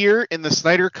appear in the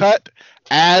Snyder Cut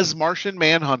as Martian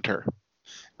Manhunter.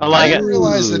 I didn't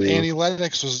realize that Annie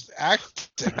Lennox was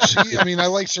acting. I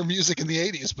liked her music in the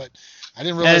 80s, but I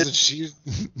didn't realize that she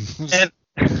was...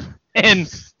 And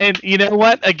you know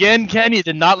what? Again, Ken, you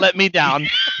did not let me down.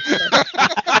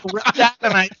 I read that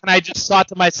and I just thought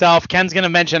to myself, Ken's going to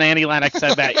mention Annie Lennox,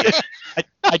 I bet you.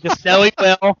 I just know he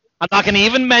will. I'm not going to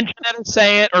even mention it or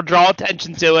say it or draw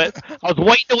attention to it. I was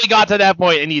waiting till we got to that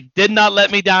point, and you did not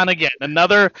let me down again.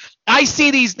 I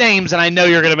see these names, and I know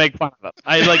you're going to make fun of them.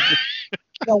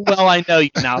 Well, I know you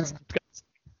now.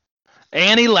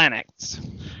 Annie Lennox.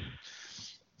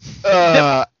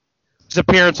 His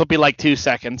appearance will be like 2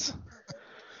 seconds.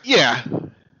 Yeah.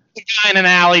 The guy in an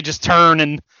alley just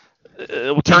turn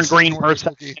will turn green for a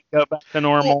second and go back to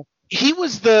normal. Well, he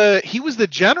was the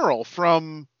general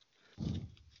from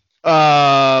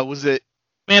was it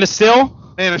Man of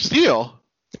Steel? Man of Steel.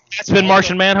 That's been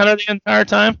Martian Manhunter the entire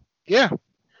time? Yeah.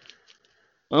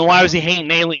 Well, why was he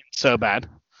hating aliens so bad?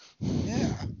 Yeah.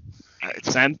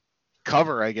 It's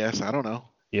cover, I guess. I don't know.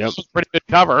 Yep. It was a pretty good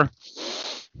cover.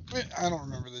 I don't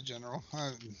remember the general.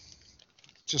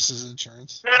 Just his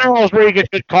insurance. General is where you get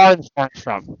good car insurance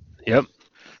from. Yep.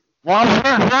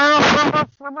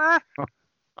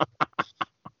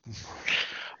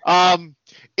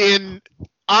 In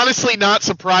honestly not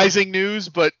surprising news,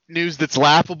 but news that's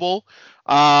laughable,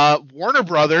 Warner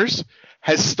Brothers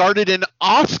has started an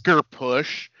Oscar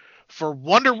push for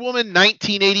Wonder Woman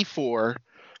 1984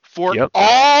 for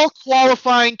all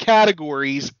qualifying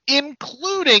categories,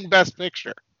 including Best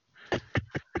Picture.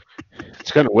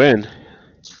 It's going to win.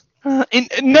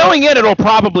 Knowing it'll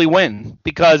probably win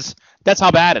because that's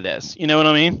how bad it is. You know what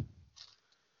I mean?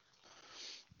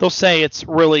 They'll say it's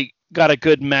really got a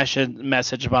good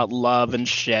message about love and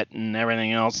shit and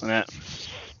everything else, and that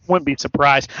wouldn't be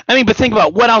surprised. I mean, but think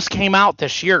about what else came out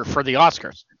this year for the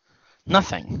Oscars.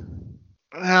 Nothing.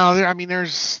 Well,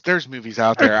 there's movies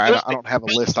out there. I don't have a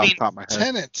list off the top of my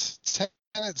head.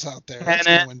 Tenet's out there. That's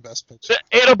gonna win Best Picture.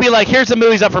 It'll be like, here's the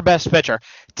movies up for Best Picture: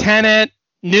 Tenet,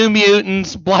 New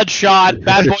Mutants, Bloodshot,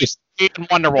 Bad Boys 3, and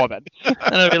Wonder Woman.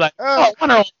 And it'll be like, oh,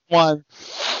 Wonder Woman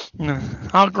won.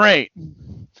 Oh, great.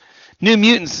 New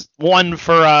Mutants won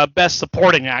for Best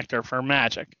Supporting Actor for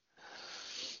Magic.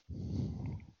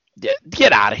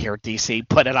 Get out of here, DC.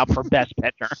 Put it up for Best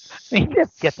Picture. I mean,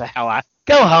 just get the hell out.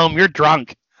 Go home. You're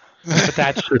drunk. But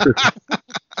that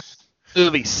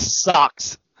movie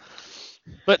sucks.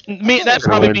 But that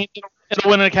probably means it'll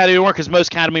win an Academy Award because most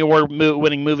Academy Award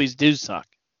winning movies do suck.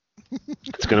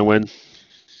 It's gonna win.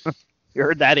 You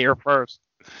heard that here first.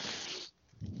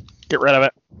 Get rid of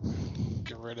it.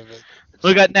 Get rid of it. What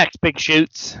we got next? Big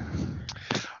shoots.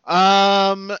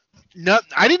 No,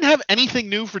 I didn't have anything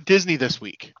new for Disney this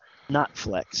week.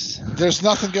 Netflix. There's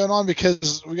nothing going on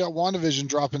because we got WandaVision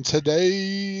dropping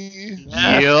today.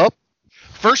 Yeah. Yep.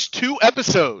 First 2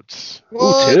 episodes.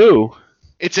 What? Ooh, 2.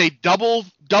 It's a double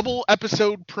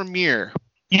episode premiere.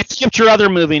 You skipped your other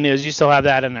movie news. You still have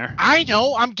that in there. I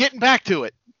know. I'm getting back to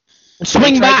it.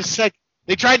 Swing back.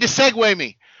 They tried to segue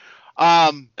me.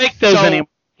 Make those anymore.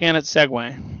 Can it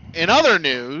segue? In other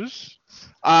news,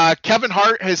 Kevin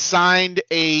Hart has signed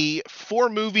a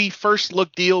 4-movie first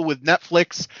look deal with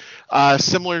Netflix,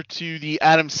 similar to the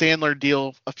Adam Sandler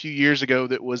deal a few years ago.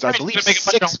 That was, I believe, make 6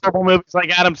 a bunch of horrible movies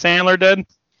like Adam Sandler did.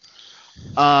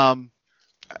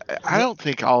 I don't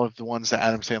think all of the ones that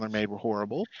Adam Sandler made were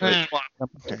horrible. But,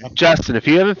 Justin, if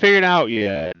you haven't figured out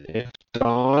yet, if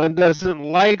Dawn doesn't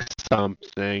like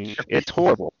something, it's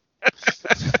horrible.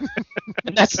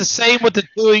 And that's the same with the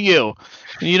two of you.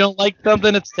 When you don't like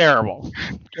something, it's terrible.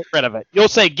 Get rid of it. You'll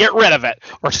say, get rid of it.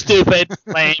 Or stupid,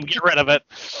 lame, get rid of it.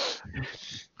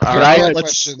 all right,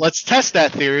 let's test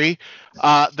that theory.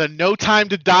 The No Time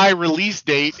to Die release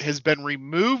date has been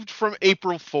removed from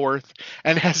April 4th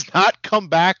and has not come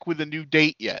back with a new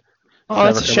date yet. Oh,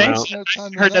 that's a shame. I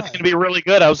heard that's going to be really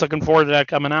good. I was looking forward to that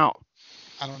coming out.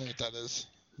 I don't know what that is.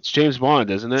 It's James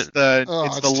Bond, isn't it?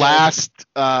 It's the last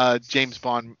James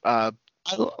Bond. I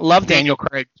love Daniel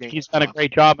Craig. He's done a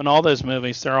great job in all those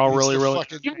movies. They're all really.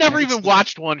 You've never even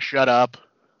watched one. Shut up.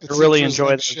 I really enjoy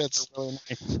it. Really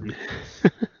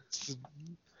nice.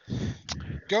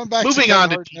 Going back Moving to Kevin on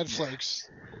Hart to Netflix.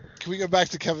 Can we go back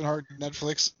to Kevin Hart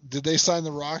Netflix? Did they sign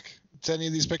The Rock to any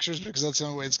of these pictures? Because that's the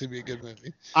only way it's going to be a good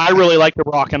movie. I really like The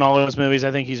Rock in all those movies.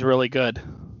 I think he's really good.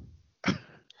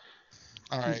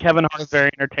 All right. Kevin Hart's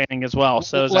very entertaining as well.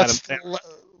 So is Adam Sandler.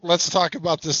 Let's talk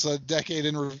about this decade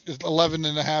in 11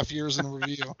 and a half years in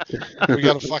review. We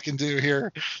got to fucking do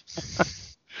here.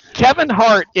 Kevin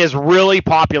Hart is really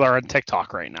popular on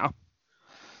TikTok right now.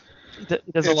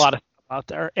 There's a lot of stuff out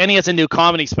there. And he has a new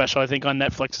comedy special, I think, on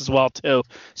Netflix as well, too.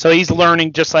 So he's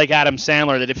learning, just like Adam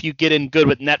Sandler, that if you get in good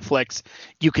with Netflix,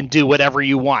 you can do whatever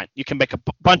you want. You can make a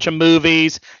bunch of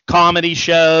movies, comedy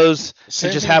shows.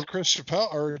 Same just thing have with Chris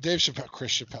Chappelle, or Dave Chappelle.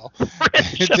 Chris Chappelle.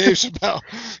 Dave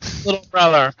Chappelle. Little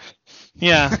brother.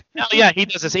 Yeah. Hell yeah, he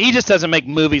does this. He just doesn't make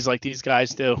movies like these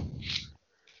guys do.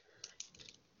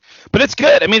 But it's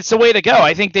good. I mean, it's the way to go.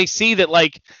 I think they see that,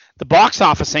 like, the box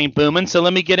office ain't booming, so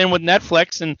let me get in with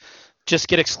Netflix and just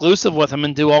get exclusive with them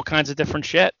and do all kinds of different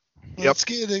shit. Let's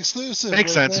get exclusive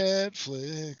Makes with sense.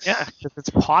 Netflix. Yeah, because it's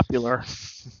popular.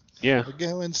 Yeah. We're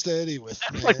going steady with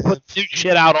Netflix puts new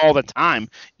shit out all the time.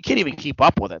 You can't even keep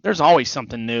up with it. There's always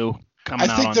something new coming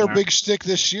out. I think on their there. big shtick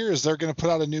this year is they're going to put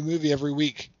out a new movie every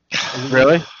week.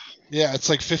 Really? Yeah, it's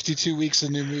like 52 weeks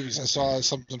of new movies. I saw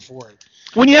something for it.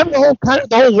 When you have the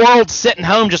whole world sitting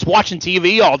home just watching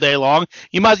TV all day long,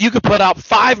 you could put out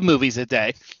 5 movies a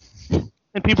day,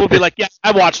 and people would be like, "Yeah,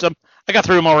 I watched them. I got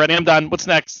through them already. I'm done. What's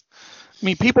next?" I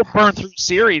mean, people burn through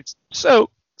series so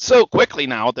quickly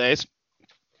nowadays.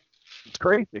 It's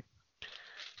crazy.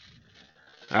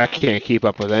 I can't keep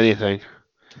up with anything.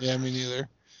 Yeah, me neither.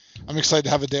 I'm excited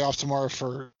to have a day off tomorrow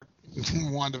for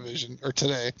WandaVision, or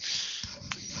today.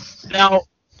 Now,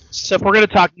 so if we're going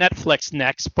to talk Netflix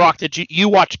next, Brock, did you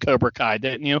watch Cobra Kai,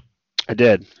 didn't you? I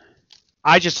did.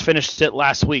 I just finished it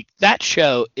last week. That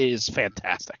show is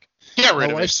fantastic. Get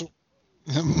rid of it.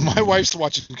 My wife's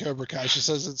watching Cobra Kai. She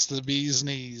says it's the bee's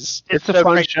knees. It's a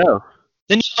fun show.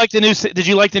 Did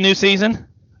you like the new season?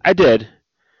 I did.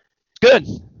 Good.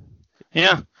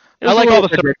 Yeah. It was I like a all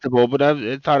little the predictable, but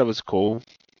I thought it was cool.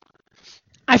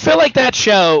 I feel like that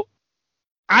show,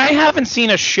 I haven't seen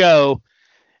a show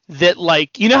that,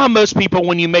 like, you know how most people,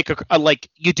 when you make a like,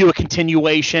 you do a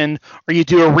continuation or you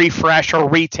do a refresh or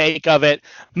retake of it,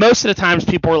 most of the times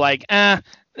people are like,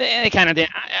 they kind of did,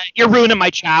 you're ruining my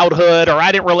childhood, or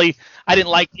I didn't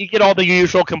like, you get all the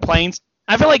usual complaints.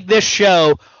 I feel like this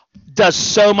show does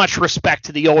so much respect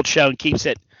to the old show and keeps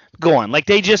it going. Like,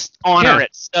 they just honor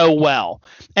it so well.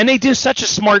 And they do such a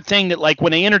smart thing that, like,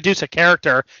 when they introduce a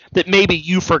character that maybe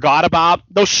you forgot about,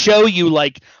 they'll show you,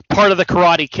 like, part of the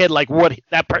Karate Kid, like, what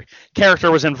that character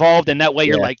was involved in. That way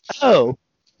you're like, oh,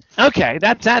 okay,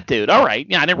 that's that dude. All right.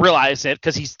 Yeah, I didn't realize it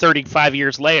because he's 35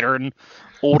 years later and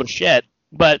old as shit.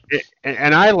 But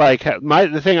and I like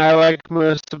the thing I like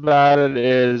most about it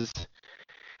is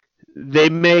they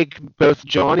make both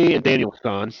Johnny and Daniel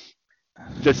San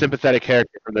the sympathetic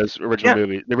character from those original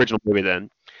movies, the original movie. Then,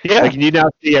 like, you now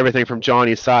see everything from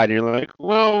Johnny's side, and you're like,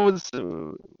 well,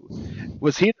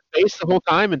 was he the face the whole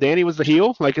time, and Danny was the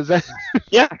heel? Like, is that?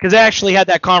 Yeah, because they actually had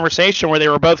that conversation where they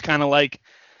were both kind of like,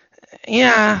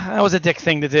 yeah, that was a dick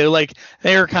thing to do. Like,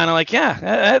 they were kind of like,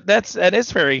 yeah, that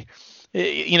is very.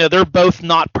 They're both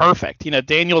not perfect.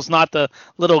 Daniel's not the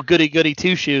little goody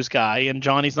two shoes guy, and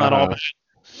Johnny's not all bad.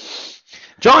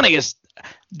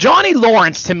 Johnny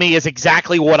Lawrence to me is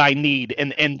exactly what I need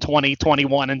in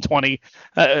 2021 and 20.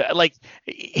 Like,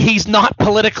 he's not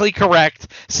politically correct,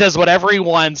 says whatever he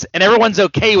wants, and everyone's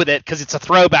okay with it because it's a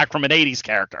throwback from an 80s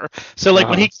character. So, like,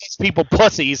 when he calls people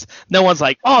pussies, no one's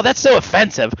like, oh, that's so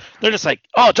offensive. They're just like,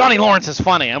 oh, Johnny Lawrence is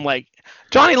funny. I'm like,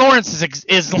 Johnny Lawrence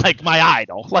is like my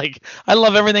idol. Like, I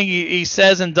love everything he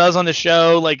says and does on the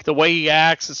show. Like, the way he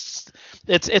acts,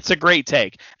 it's a great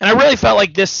take. And I really felt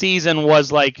like this season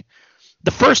was like,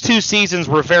 the first two seasons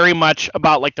were very much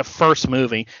about, like, the first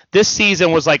movie. This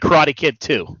season was like Karate Kid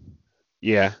 2.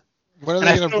 Yeah. When are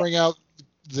they going to bring out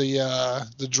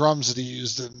the drums that he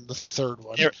used in the third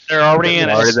one? They're already in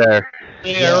it. Already there.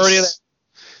 They're already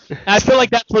there. I feel like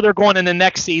that's where they're going in the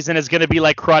next season, is going to be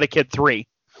like Karate Kid 3.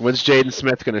 When's Jaden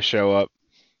Smith going to show up?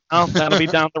 Oh, that'll be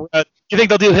down the road. You think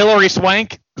they'll do Hillary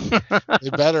Swank? They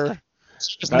better.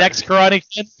 Just next Karate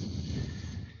Kid?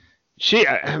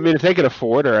 I mean, if they could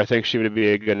afford her, I think she would be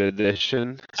a good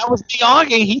addition. That was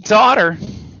Miyagi. He taught her.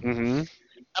 Mm-hmm.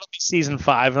 That'll be season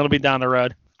 5. That'll be down the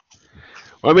road.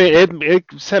 Well, I mean, it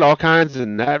set all kinds of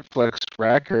Netflix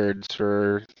records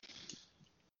for,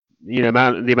 the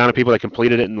amount of people that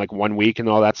completed it in like 1 week and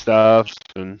all that stuff.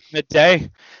 And Midday.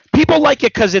 People like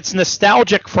it because it's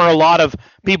nostalgic for a lot of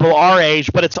people our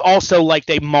age, but it's also like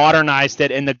they modernized it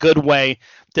in a good way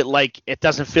that, like, it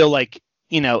doesn't feel like,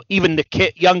 even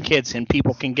the young kids and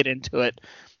people can get into it.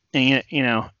 And,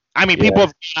 I mean, people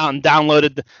have gone out and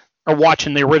downloaded are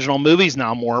watching the original movies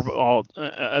now more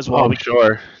as well. I'm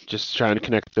sure. Just trying to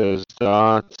connect those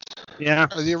dots. Yeah.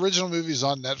 Are the original movies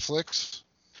on Netflix?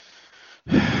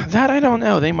 That I don't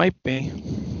know. They might be.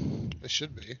 They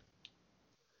should be.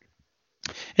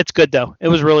 It's good, though. It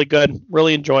was really good.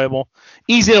 Really enjoyable.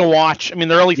 Easy to watch. I mean,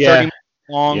 they're only 30 minutes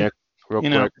long. Yeah, real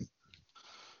quick.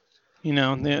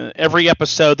 Every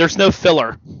episode, there's no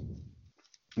filler.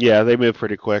 Yeah, they move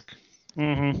pretty quick.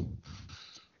 Mm-hmm.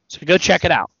 So go check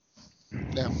it out.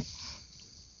 Yeah.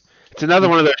 It's another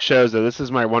one of those shows, though. This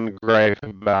is my one gripe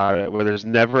about it, where there's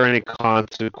never any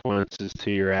consequences to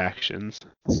your actions.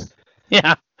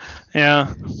 Yeah.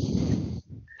 Yeah.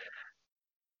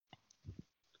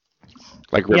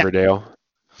 Like Riverdale.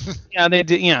 Yeah, they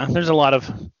do. Yeah, there's a lot of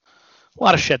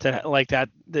shit that like that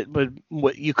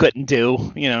what you couldn't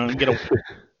do, and get away.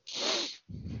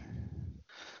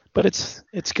 But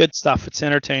it's good stuff. It's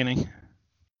entertaining.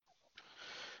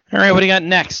 All right, what do you got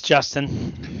next,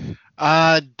 Justin?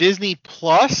 Disney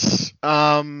Plus. We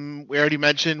already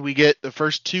mentioned we get the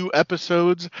first 2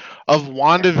 episodes of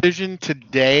WandaVision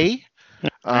today.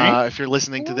 If you're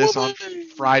listening to this on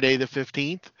Friday the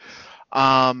 15th.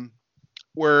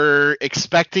 We're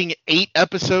expecting 8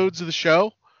 episodes of the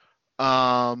show.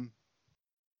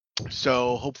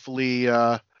 So hopefully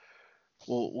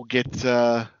we'll get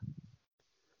some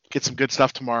good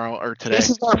stuff tomorrow or today. This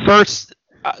is our first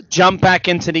jump back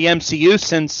into the MCU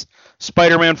since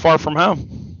Spider-Man: Far From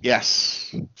Home.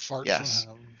 Yes. Yes.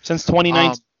 Since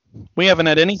 2019, we haven't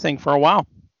had anything for a while.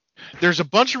 There's a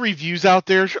bunch of reviews out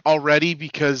there already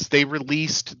because they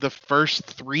released the first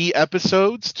 3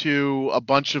 episodes to a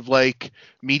bunch of like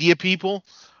media people.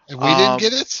 And we didn't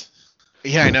get it?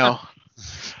 Yeah, I know.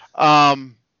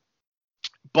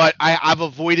 But I've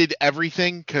avoided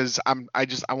everything because I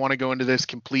want to go into this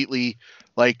completely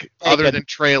like other than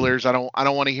trailers. I don't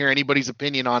want to hear anybody's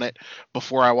opinion on it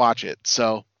before I watch it.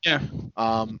 So yeah,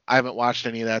 I haven't watched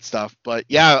any of that stuff. But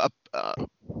yeah, a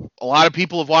lot of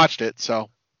people have watched it. So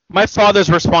my father's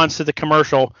response to the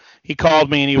commercial, he called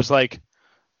me and he was like,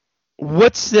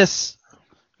 "What's this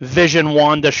Vision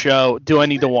Wanda show? Do I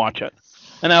need to watch it?"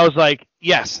 And I was like,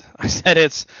 "Yes." I said,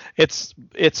 "It's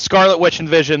Scarlet Witch and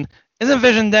Vision. Isn't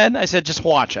Vision dead?" I said, "Just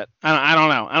watch it." I don't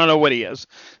know. I don't know what he is.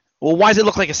 Well, why does it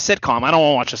look like a sitcom? I don't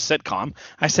want to watch a sitcom.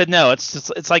 I said, "No,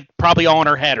 it's like probably all in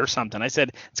her head or something." I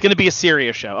said, "It's going to be a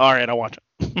serious show." All right, I'll watch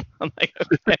it. I'm like,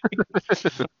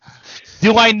 okay.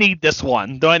 Do I need this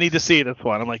one? Do I need to see this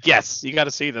one? I'm like, yes, you got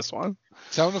to see this one.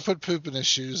 Tell him to put poop in his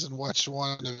shoes and watch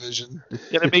WandaVision.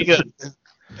 It'll be good.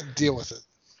 and deal with it.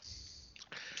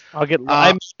 I'm getting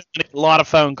a lot of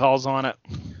phone calls on it.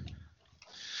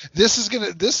 This is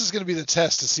gonna be the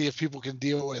test to see if people can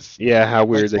deal with how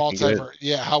weird they can get.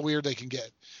 Yeah, how weird they can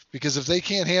get. Because if they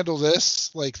can't handle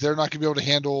this, like they're not gonna be able to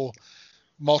handle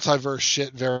multiverse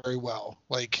shit very well.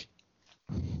 Like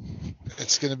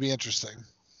it's gonna be interesting.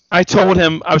 I told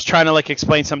him, I was trying to like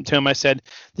explain something to him. I said,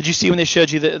 "Did you see when they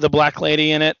showed you the black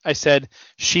lady in it?" I said,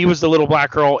 "She was the little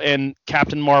black girl in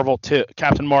Captain Marvel too."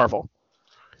 Captain Marvel.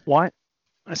 What?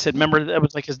 I said, "Remember that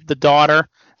was like the daughter?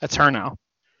 That's her now."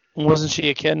 Wasn't she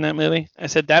a kid in that movie? I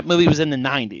said, "That movie was in the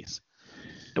 90s.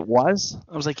 It was?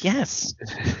 I was like, "Yes."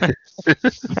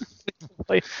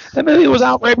 Like, that movie was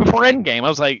out right before Endgame. I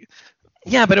was like,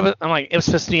 "Yeah, but it was." I'm like, "It was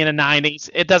supposed to be in the 90s.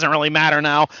 It doesn't really matter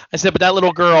now." I said, "But that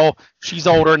little girl, she's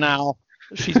older now.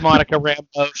 She's Monica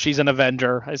Rambeau. She's an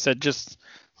Avenger." I said, "Just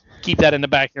keep that in the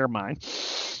back of your mind."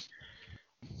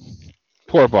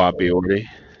 Poor Bobby Orty.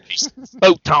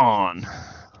 Photon.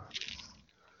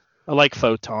 I like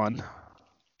Photon.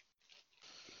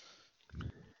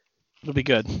 It'll be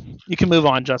good. You can move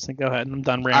on, Justin. Go ahead. I'm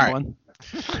done rambling.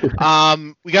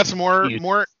 We got some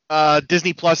more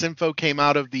Disney Plus info came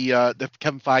out of the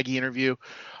Kevin Feige interview.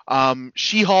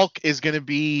 She-Hulk is going to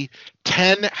be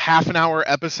 10 half-an-hour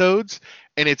episodes,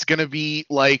 and it's going to be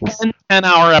like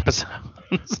 10-hour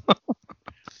episodes.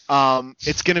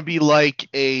 It's going to be like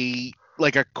a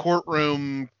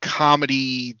courtroom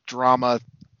comedy drama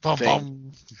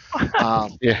thing.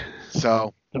 Yeah.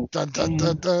 So. Dun, dun,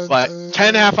 dun, dun, But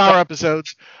 10 half-hour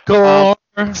episodes. Falcon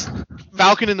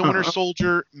and the Winter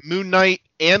Soldier, Moon Knight,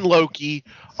 and Loki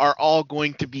are all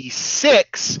going to be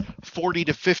 6 40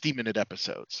 to 50-minute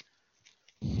episodes.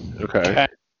 Okay.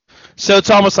 So it's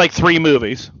almost like 3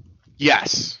 movies.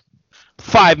 Yes.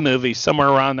 5 movies, somewhere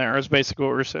around there is basically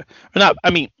what we're saying. It's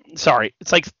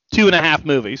like 2.5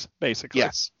 movies, basically.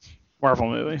 Yes. Marvel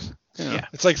movies. Yeah.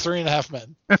 It's like 3.5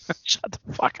 Men. Shut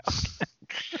the fuck up.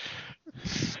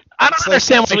 I don't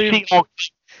understand why She-Hulk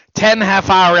 10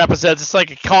 half-hour episodes. It's like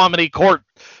a comedy court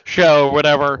show or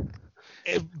whatever.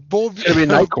 It'll be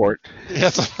Night Court. Yeah,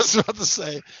 that's what I was about to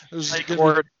say. Night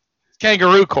Court.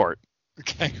 Kangaroo Court.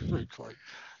 Kangaroo Court.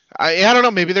 I don't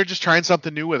know. Maybe they're just trying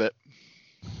something new with it.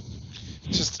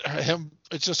 Just him.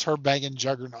 It's just her banging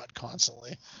Juggernaut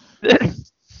constantly.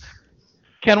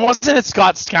 Ken, wasn't it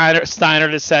Scott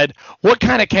Steiner that said, "What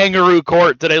kind of kangaroo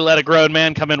court do they let a grown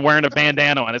man come in wearing a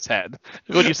bandana on his head?"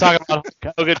 When he's talking about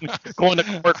Hogan going to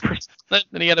court for something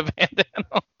and he had a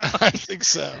bandana. I think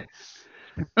so.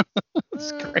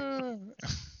 That's great.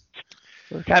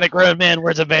 What kind of grown man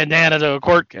wears a bandana to a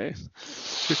court case?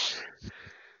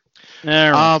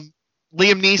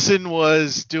 Liam Neeson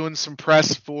was doing some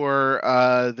press for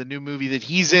the new movie that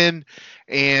he's in,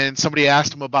 and somebody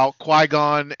asked him about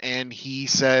Qui-Gon, and he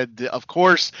said, of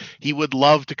course, he would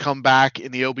love to come back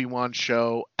in the Obi-Wan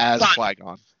show as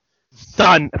Qui-Gon.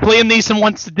 Done. If Liam Neeson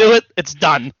wants to do it, it's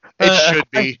done. It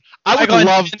should be. I would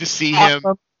love to see him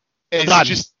as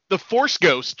just the Force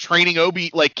Ghost training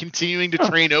continuing to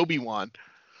train Obi-Wan.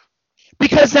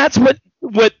 Because that's what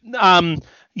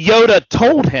Yoda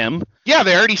told him. Yeah,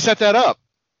 they already set that up.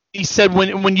 He said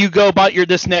when you go about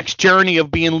this next journey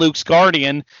of being Luke's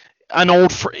guardian, an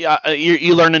old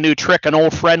you learn a new trick. An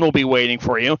old friend will be waiting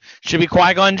for you. Should be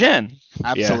Qui-Gon Jinn.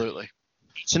 Absolutely. Yeah.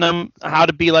 Teaching them how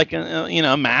to be like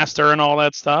a master and all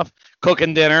that stuff.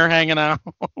 Cooking dinner, hanging out.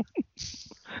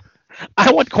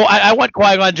 I want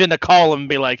Qui-Gon Jinn to call him and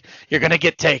be like, "You're gonna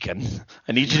get taken.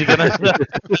 I need you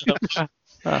to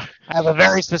I have a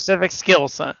very specific skill,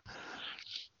 son."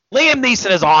 Liam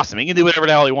Neeson is awesome. He can do whatever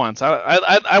the hell he wants.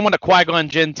 I want a Qui-Gon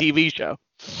Jinn TV show.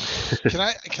 Can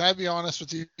I be honest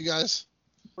with you guys?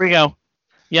 Here we go.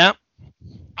 Yeah.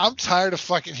 I'm tired of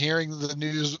fucking hearing the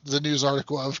news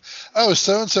article of, oh,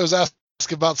 so and so's asked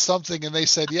about something and they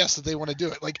said yes that they want to do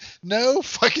it. Like, no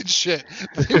fucking shit.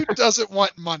 Who doesn't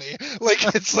want money?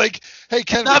 Like, it's like, hey,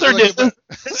 Ken, another news.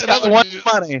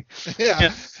 Money.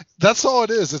 Yeah, that's all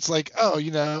it is. It's like, oh,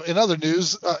 in other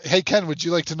news, hey, Ken, would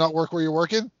you like to not work where you're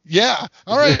working? Yeah.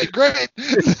 All right, great.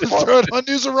 Throw it on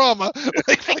Newsarama.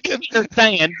 Like, fucking.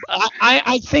 Saying,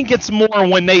 I think it's more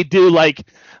when they do like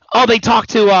Oh, they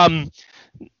talked to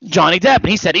Johnny Depp, and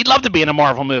he said he'd love to be in a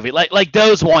Marvel movie. Like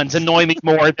those ones annoy me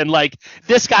more than like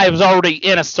this guy was already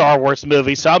in a Star Wars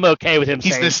movie, so I'm okay with him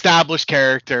He's saying. an established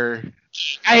character.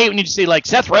 I hate when you see like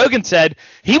Seth Rogen said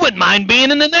he wouldn't mind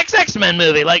being in the next X-Men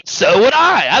movie. Like, so would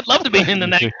I. I'd love to be in the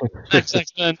next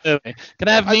X-Men movie. Can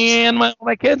I have me and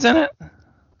my kids in it?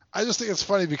 I just think it's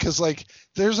funny because like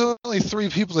there's only 3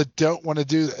 people that don't want to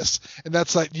do this, and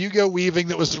that's like Hugo Weaving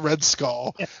that was Red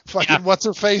Skull, fucking what's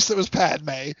her face that was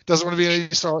Padme, doesn't want to be in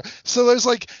any Star Wars. So there's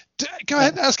like, go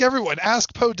ahead and ask everyone.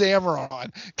 Ask Poe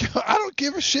Dameron. I don't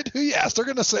give a shit who you ask. They're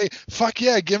gonna say, "Fuck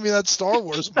yeah, give me that Star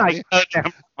Wars movie."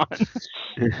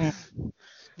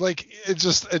 Like it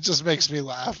just makes me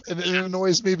laugh, and it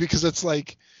annoys me because it's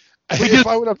like. If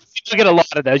I would have, you get a lot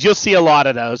of those. You'll see a lot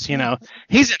of those. You know,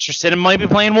 he's interested in maybe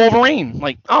playing Wolverine.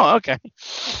 Like, oh, okay.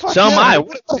 So am I.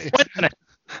 Wait a minute.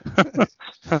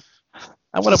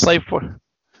 I want to play for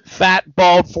fat,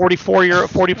 bald,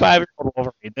 45-year-old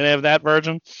Wolverine. Do they have that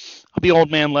version? I'll be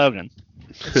Old Man Logan.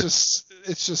 It's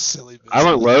just silly. Business. I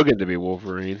want Logan to be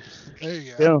Wolverine. There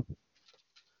you go. Yeah.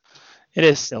 It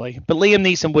is silly, but Liam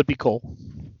Neeson would be cool.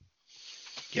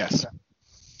 Yes.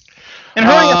 And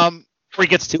hurry up before he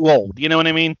gets too old. You know what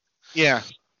I mean? Yeah.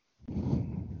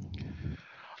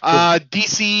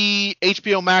 DC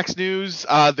HBO Max news: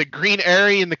 the Green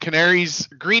Arrow and the Canaries.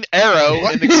 Green Arrow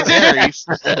and the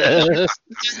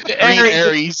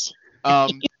Canaries.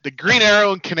 The Green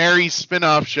Arrow and Canaries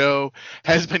spin-off show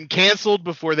has been canceled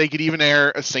before they could even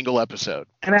air a single episode.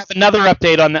 And I have another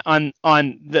update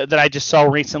that I just saw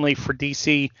recently for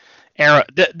DC. Arrow,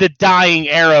 the dying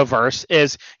Arrowverse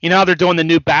is, you know how they're doing the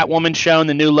new Batwoman show and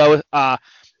the new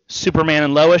Superman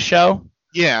and Lois show?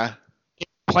 Yeah.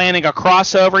 Planning a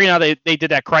crossover. You know, they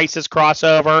did that Crisis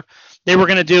crossover. They were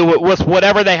going to do with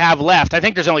whatever they have left. I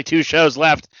think there's only 2 shows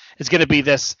left. It's going to be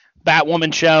this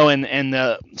Batwoman show and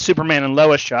the Superman and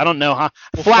Lois show. I don't know how.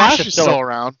 Well, Flash is still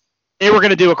around. They were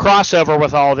going to do a crossover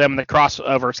with all of them, and the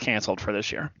crossover's canceled for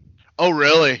this year. Oh,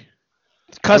 really?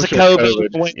 Because of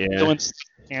COVID.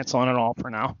 Canceling it all for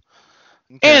now.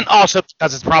 Okay. And also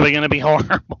because it's probably going to be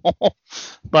horrible.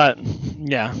 But,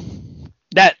 yeah.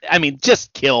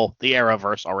 Just kill the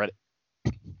Arrowverse already.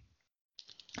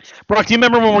 Brock, do you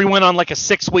remember when we went on like a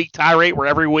 6-week tirade where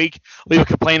every week we would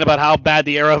complain about how bad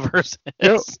the Arrowverse is?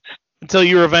 Yep. Until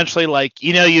you were eventually like,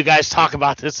 you guys talk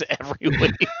about this every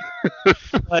week.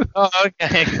 Like, oh,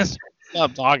 okay.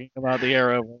 Stop talking about the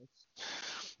Arrowverse.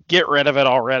 Get rid of it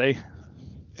already.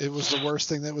 It was the worst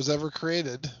thing that was ever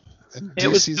created. And it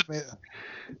was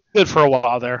good for a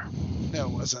while there. No, it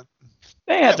wasn't.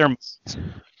 They had their.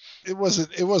 It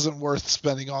wasn't worth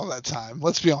spending all that time.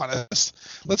 Let's be honest.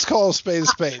 Let's call a spade a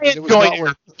spade. It was not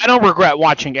worth. I don't regret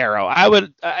watching Arrow.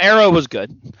 Arrow was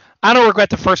good. I don't regret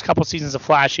the first couple seasons of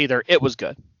Flash either. It was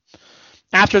good.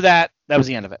 After that was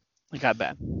the end of it. It got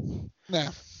bad. No.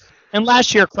 And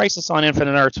last year, Crisis on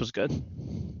Infinite Earths was good.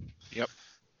 Yep.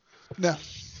 No.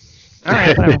 All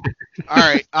right.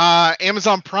 All right.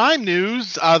 Amazon Prime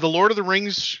news. The Lord of the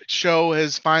Rings show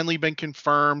has finally been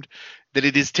confirmed that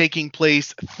it is taking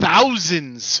place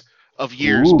thousands of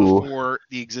years before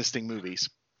the existing movies.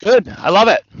 Good. I love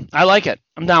it. I like it.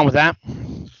 I'm down with that.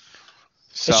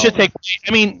 So, it should take.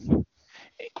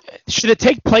 Should it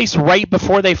take place right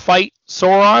before they fight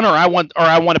Sauron, or I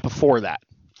want it before that?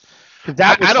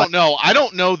 I don't know. I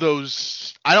don't know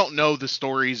those. I don't know the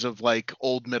stories of like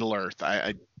old Middle Earth.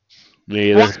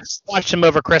 Me either. Watch them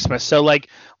over Christmas. So like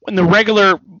when the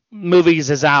regular movies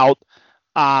is out,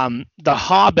 The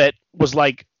Hobbit was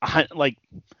like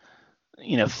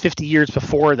 50 years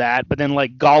before that, but then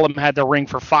like Gollum had the ring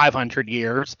for 500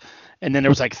 years, and then there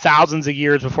was like thousands of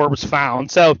years before it was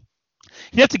found. So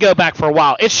you have to go back for a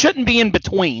while. It shouldn't be in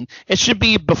between. It should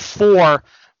be before,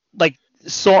 like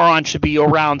Sauron should be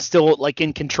around still like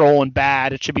in control and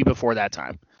bad. It should be before that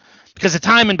time, because the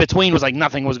time in between was like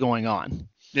nothing was going on.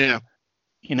 Yeah.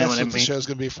 You know That's what I mean? the show's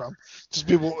gonna be from. Just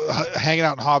people hanging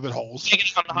out in Hobbit holes. I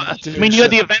mean, you had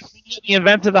the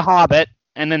event of the Hobbit,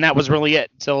 and then that was really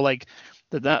it. So like,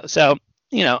 so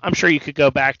I'm sure you could go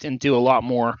back and do a lot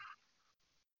more.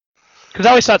 Because I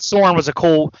always thought Sauron was a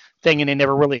cool thing, and they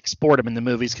never really explored him in the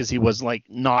movies because he was like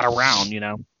not around.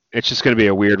 It's just gonna be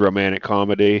a weird romantic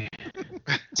comedy.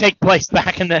 Take place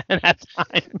back in that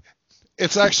time.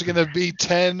 It's actually going to be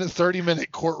 10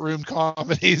 30-minute courtroom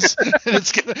comedies,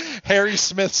 and Harry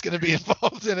Smith's going to be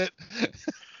involved in it.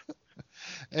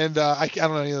 And I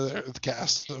don't know any of the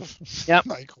cast of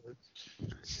Night Court.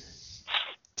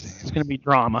 It's going to be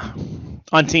drama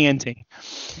on TNT.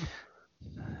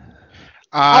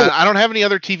 I don't have any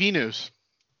other TV news.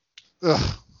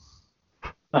 Ugh.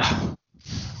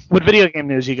 What video game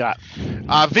news you got?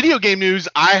 Video game news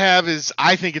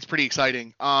I think it's pretty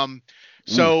exciting.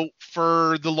 So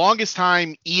for the longest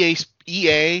time,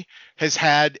 EA has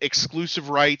had exclusive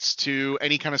rights to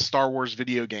any kind of Star Wars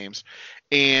video games,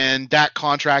 and that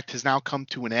contract has now come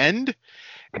to an end.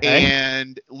 Okay.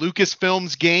 And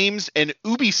Lucasfilms Games and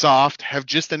Ubisoft have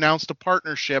just announced a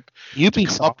partnership to come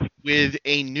up with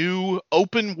a new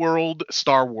open world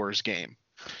Star Wars game.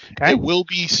 Okay. It will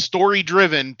be story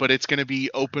driven, but it's going to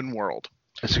be open world.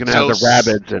 It's going to have the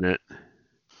Rabbids in it.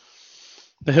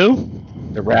 The who?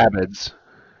 The Rabbids.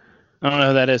 I don't know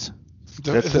who that is.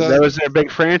 That was their big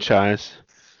franchise.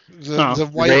 The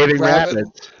white Raving rabbit.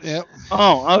 Rabbids. Yep.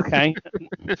 Oh, okay.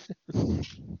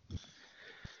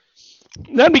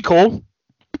 That'd be cool.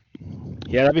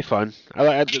 Yeah, that'd be fun.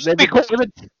 They've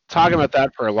been talking about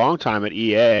that for a long time at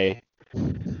EA,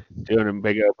 doing a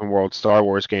big open world Star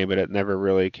Wars game, but it never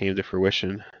really came to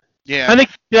fruition. Yeah. I think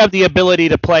you have the ability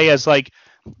to play as like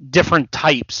different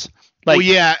types. Like, well,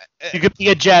 yeah. You could be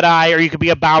a Jedi, or you could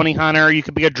be a bounty hunter, or you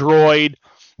could be a droid,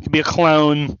 you could be a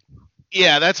clone.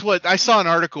 Yeah, that's what I saw an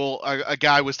article a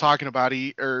guy was talking about.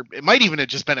 Or it might even have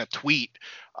just been a tweet.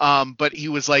 But he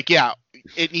was like, yeah,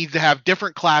 it needs to have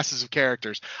different classes of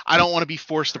characters. I don't want to be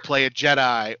forced to play a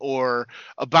Jedi or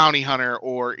a bounty hunter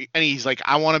and he's like,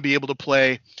 I want to be able to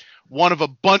play one of a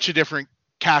bunch of different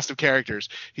cast of characters.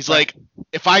 He's like,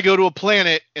 if I go to a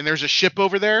planet and there's a ship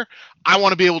over there, I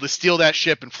want to be able to steal that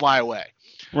ship and fly away.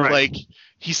 Right. Like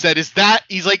he said,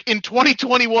 he's like, in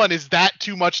 2021, is that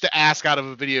too much to ask out of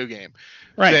a video game?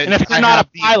 Right. And if you're not a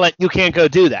pilot, you can't go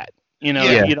do that. You know,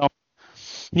 you don't.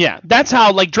 Yeah, that's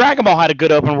how, like, Dragon Ball had a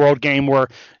good open world game where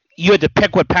you had to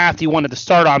pick what path you wanted to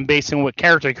start on based on what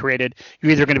character you created.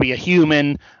 You're either going to be a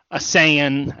human, a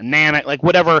Saiyan, a Namek, like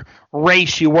whatever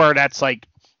race you were, that's like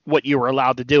what you were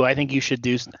allowed to do. I think you should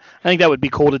do. I think that would be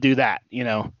cool to do that. You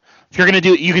know, if you're gonna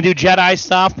do, you can do Jedi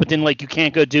stuff, but then like you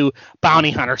can't go do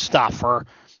bounty hunter stuff or,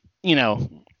 you know,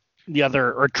 the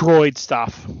other or droid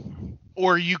stuff.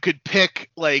 Or you could pick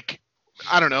like,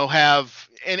 I don't know, have.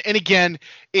 And again,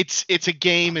 it's a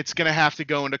game. It's going to have to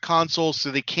go into consoles,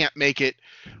 so they can't make it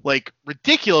like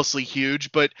ridiculously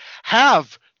huge. But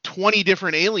have 20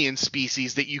 different alien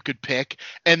species that you could pick,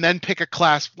 and then pick a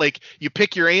class. Like you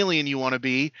pick your alien you want to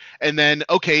be, and then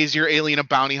okay, is your alien a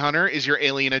bounty hunter? Is your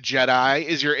alien a Jedi?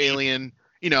 Is your alien,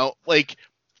 you know, like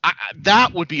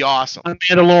that would be awesome. A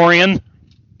Mandalorian.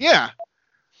 Yeah.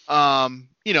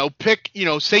 You know, pick. You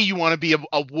know, say you want to be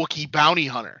a Wookiee bounty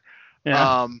hunter.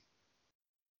 Yeah.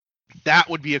 That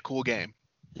would be a cool game.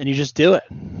 And you just do it.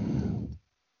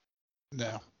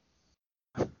 No.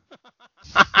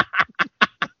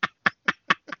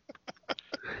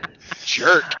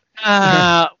 Jerk.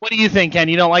 What do you think, Ken?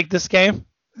 You don't like this game?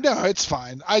 No, it's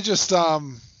fine. I just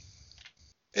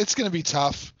it's going to be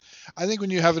tough. I think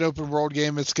when you have an open world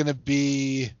game, it's going to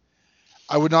be.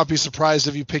 I would not be surprised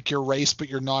if you pick your race, but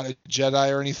you're not a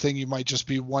Jedi or anything. You might just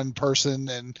be one person,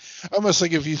 and almost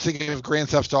like if you think of Grand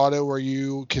Theft Auto, where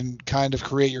you can kind of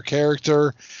create your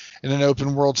character in an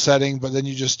open world setting, but then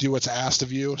you just do what's asked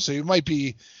of you. So you might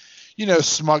be, you know,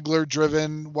 smuggler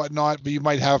driven, whatnot, but you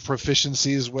might have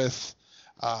proficiencies with,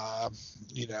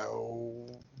 you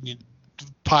know,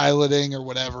 piloting or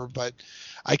whatever. But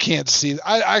I can't see.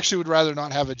 I actually would rather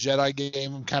not have a Jedi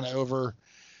game. I'm kind of over.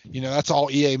 You know, that's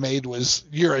all EA made was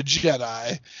you're a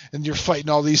Jedi and you're fighting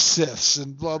all these Siths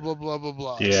and blah blah blah blah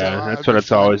blah. Yeah, so that's what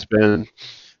it's always been.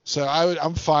 So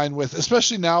I'm fine with,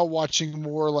 especially now watching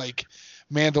more like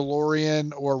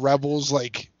Mandalorian or Rebels.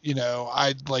 Like, you know,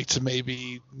 I'd like to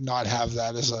maybe not have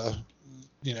that as a,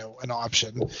 you know, an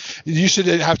option. You should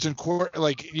have to incorporate,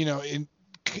 like, you know,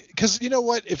 because you know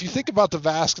what, if you think about the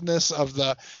vastness of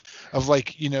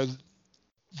like, you know,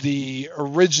 the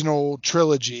original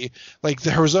trilogy, like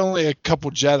there was only a couple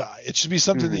Jedi. It should be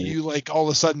something that you like all of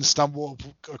a sudden stumble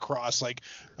across, like,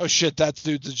 oh shit, that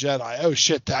dude's a Jedi. Oh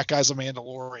shit, that guy's a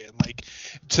Mandalorian. Like,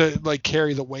 to like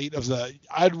carry the weight of the.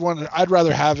 I'd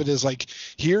rather have it as like,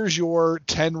 here's your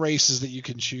 10 races that you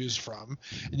can choose from,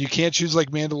 and you can't choose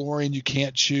like Mandalorian. You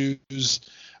can't choose.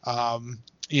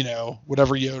 You know,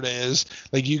 whatever Yoda is.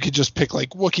 Like, you could just pick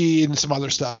like Wookiee and some other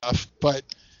stuff, but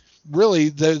really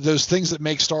those things that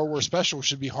make Star Wars special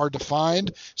should be hard to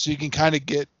find, so you can kind of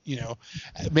get, you know,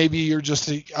 maybe you're just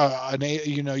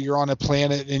you know, you're on a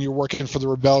planet and you're working for the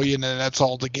rebellion and that's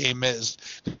all the game is.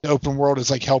 The open world is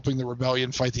like helping the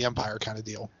rebellion fight the Empire kind of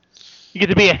deal. You get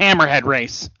to be a hammerhead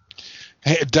race.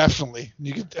 Hey, definitely.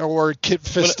 You could, or Kit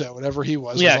Fisto, whatever he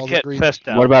was. Yeah, all Kit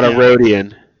Fisto. What about a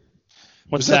Rhodian?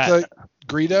 What's that? The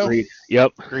Greedo?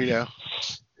 Yep. Greedo.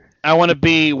 I want to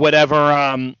be whatever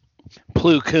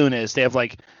Plo Koon is. They have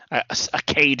like a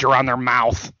cage around their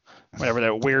mouth whatever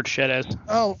that weird shit is.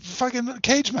 Oh, fucking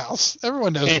Cage Mouse.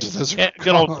 Everyone knows what those are.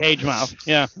 Good old Cage Mouse.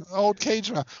 Yeah. Old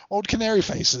Cage Mouse. Old Canary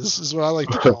Faces is what I like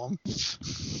to call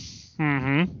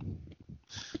them.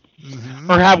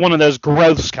 Or have one of those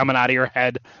growths coming out of your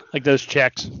head, like those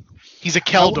chicks. He's a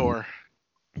Keldor.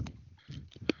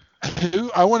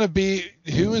 I want to be.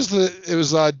 Who is the? It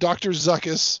was Dr.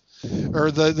 Zuckus, or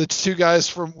the two guys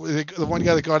from the one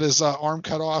guy that got his arm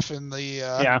cut off in the.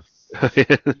 Yeah.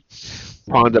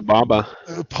 Ponda Baba.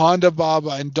 Ponda Baba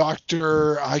and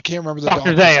Dr. I can't remember the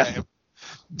Dr. doctor's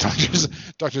name.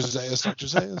 Dr. Zayas. Dr.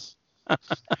 Zayas.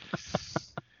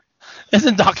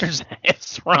 Isn't Dr.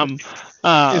 Zayas from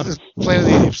Planet of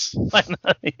the Apes? Planet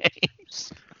of the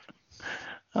Apes.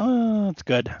 Oh, that's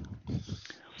good.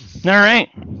 All right.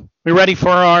 We ready for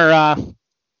our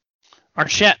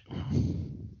shit?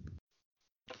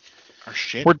 Our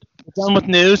shit? We're done with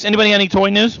news. Anybody got any toy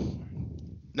news?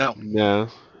 No. No.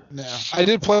 I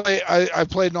did play. I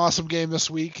played an awesome game this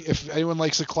week. If anyone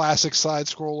likes a classic side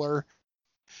scroller,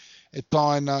 it's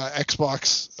on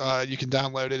Xbox. You can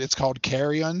download it. It's called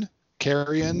Carrion.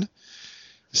 Carrion.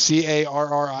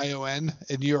 Carrion.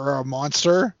 And you're a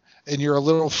monster. And you're a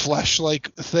little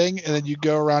flesh-like thing. And then you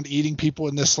go around eating people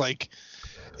in this like.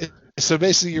 So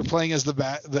basically, you're playing as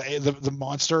the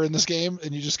monster in this game,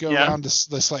 and you just go around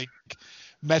this like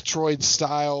Metroid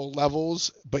style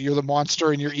levels, but you're the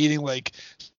monster and you're eating like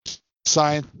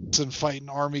science and fighting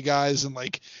army guys and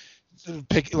like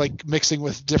mixing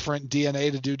with different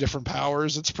DNA to do different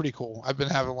powers. It's pretty cool. I've been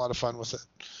having a lot of fun with it.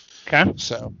 Okay.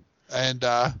 So, and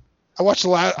I watched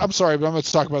I'm sorry, but I'm going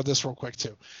to talk about this real quick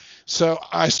too. So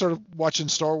I started watching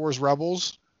Star Wars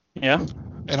Rebels. Yeah.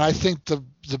 And I think the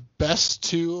best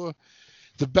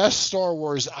Star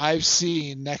Wars I've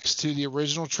seen next to the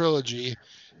original trilogy,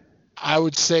 I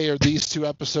would say, are these two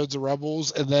episodes of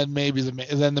Rebels, and then maybe the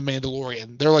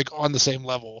Mandalorian. They're like on the same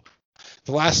level.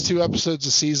 The last two episodes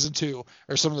of season 2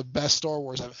 are some of the best Star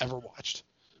Wars I've ever watched.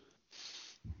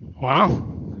 Wow.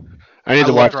 I need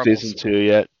to watch season 2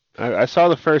 yet. I saw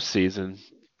the first season.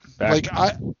 Like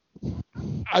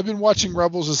I've been watching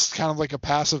Rebels as kind of like a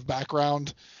passive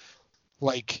background.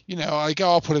 Like,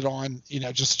 I'll put it on,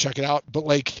 just to check it out. But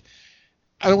like,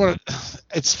 I don't want to.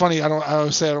 It's funny. I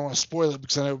always say I don't want to spoil it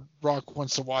because I know Brock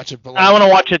wants to watch it. But like, I want to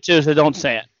watch it too, so don't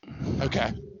say it.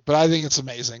 Okay, but I think it's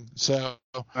amazing. So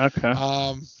okay.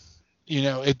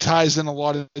 It ties in a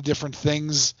lot of different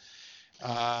things.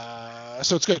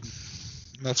 So it's good.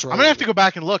 That's right. I'm gonna have to go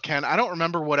back and look, Ken. I don't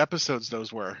remember what episodes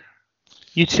those were.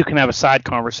 You two can have a side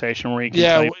conversation where you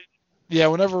can. Yeah.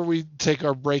 Whenever we take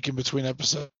our break in between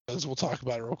episodes, we'll talk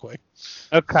about it real quick.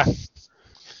 Okay.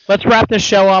 Let's wrap this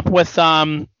show up with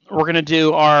we're gonna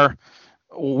do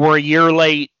we're a year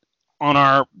late on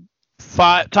our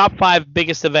top 5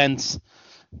 biggest events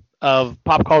of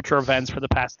pop culture events for the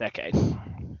past decade.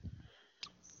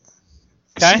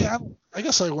 Okay. See, I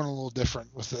guess I went a little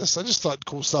different with this. I just thought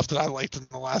cool stuff that I liked in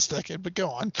the last decade, but go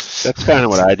on. That's kind of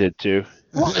what I did too.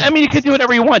 Well, I mean, you could do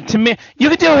whatever you want. To me, you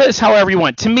could do this however you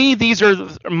want. To me, these are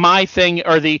my thing,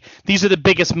 or these are the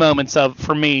biggest moments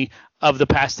for me of the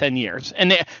past 10 years.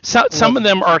 And some of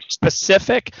them are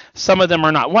specific, some of them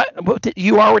are not. What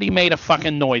you already made a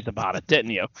fucking noise about it,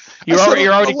 didn't you? You're already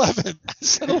 11. I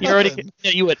said 11. You already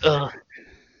you went ugh.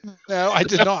 No, I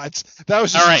did not. That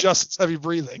was just heavy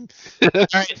breathing. All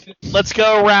right, let's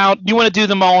go around. Do you want to do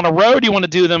them all in a row? Do you want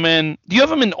to do them in? Do you have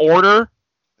them in order?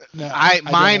 No,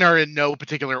 mine are in no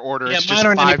particular order. Yeah, it's mine just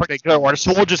are in any 5 particular order.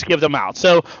 So we'll just give them out.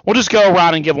 So we'll just go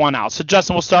around and give one out. So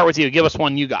Justin, we'll start with you. Give us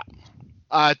one you got.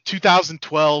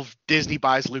 2012 Disney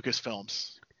buys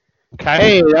Lucasfilms. Okay.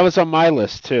 Hey, that was on my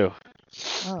list too.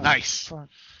 Oh, nice. Fuck.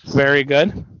 Very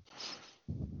good.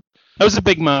 That was a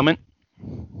big moment.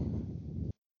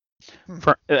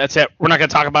 That's it. We're not going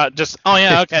to talk about just. Oh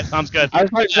yeah, okay, sounds good. I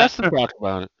was like Justin talked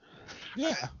about it.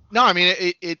 Yeah. No, I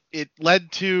mean it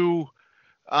led to,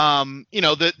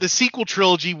 the sequel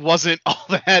trilogy wasn't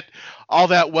all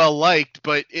that well liked,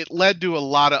 but it led to a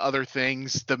lot of other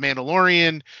things. The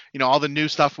Mandalorian, all the new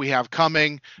stuff we have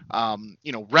coming.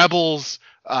 Rebels.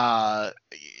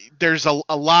 There's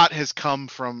a lot has come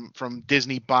from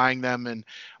Disney buying them, and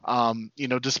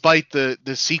despite the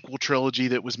sequel trilogy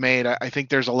that was made, I think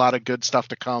there's a lot of good stuff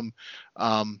to come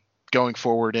going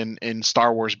forward in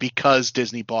Star Wars because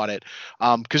Disney bought it.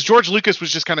 Because George Lucas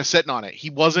was just kind of sitting on it. He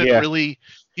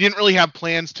he didn't really have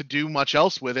plans to do much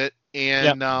else with it,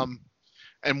 and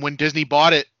and when Disney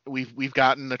bought it, we've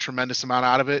gotten a tremendous amount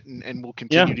out of it, and we'll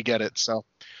continue to get it. So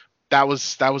that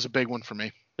was a big one for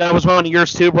me. That was one of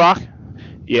yours too, Brock?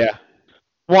 Yeah.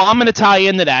 Well, I'm going to tie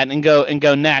into that and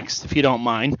go next, if you don't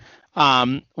mind.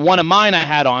 One of mine I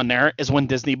had on there is when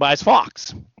Disney buys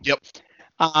Fox. Yep.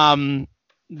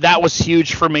 That was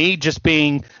huge for me, just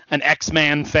being an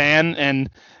X-Men fan, and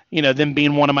them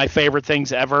being one of my favorite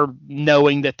things ever,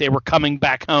 knowing that they were coming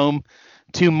back home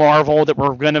to Marvel, that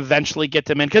we're going to eventually get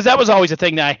them in, because that was always a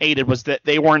thing that I hated, was that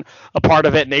they weren't a part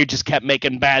of it and they just kept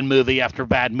making bad movie after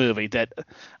bad movie that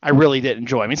I really didn't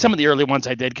enjoy. I mean, some of the early ones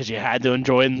I did because you had to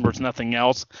enjoy them, there was nothing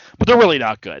else, but they're really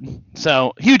not good.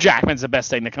 So Hugh Jackman's the best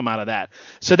thing to come out of that.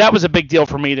 So that was a big deal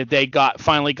for me that they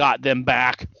finally got them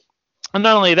back. And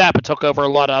not only that, but took over a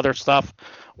lot of other stuff,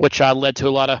 which led to a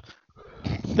lot of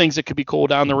things that could be cool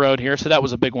down the road here. So that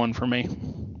was a big one for me.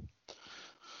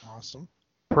 Awesome.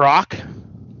 Brock?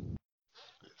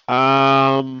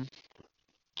 I'm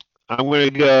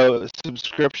going to go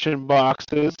subscription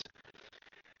boxes,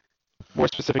 more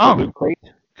specifically Loot Crate,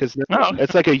 because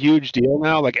it's like a huge deal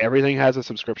now. Like everything has a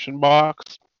subscription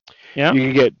box. Yeah. You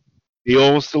can get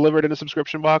deals delivered in a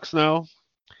subscription box now.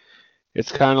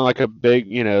 It's kind of like a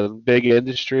big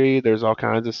industry. There's all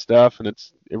kinds of stuff, and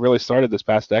it really started this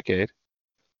past decade.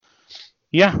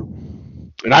 Yeah.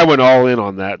 And I went all in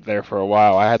on that there for a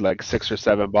while. I had like 6 or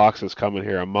 7 boxes coming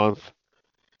here a month.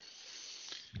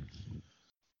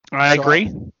 I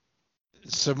agree.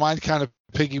 So mine kind of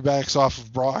piggybacks off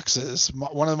of Brock's.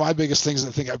 One of my biggest things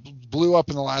I think I blew up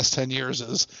in the last 10 years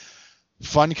is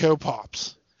Funko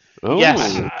Pops. Oh.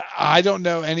 Yes. I don't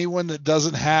know anyone that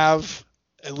doesn't have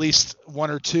at least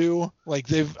one or two. Like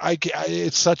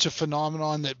it's such a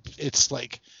phenomenon that it's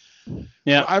like.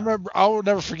 Yeah, I'll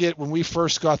never forget when we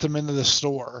first got them into the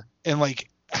store and like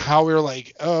how we were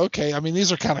like, oh, okay. I mean,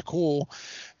 these are kind of cool,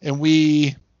 and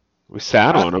we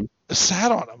sat on them.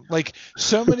 Like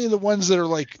so many of the ones that are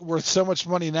like worth so much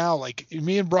money now. Like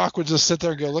me and Brock would just sit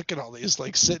there and go, look at all these,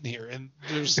 like sitting here, and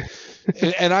there's,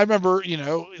 and I remember,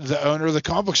 the owner of the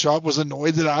comic book shop was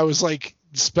annoyed that I was like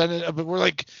spending, but we're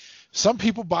like. Some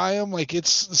people buy them, like it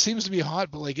seems to be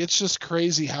hot, but like it's just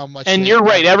crazy how much. And you're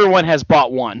right. Everyone has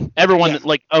bought one. Everyone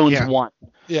owns one.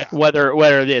 Yeah. Whether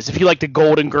it is, if you like the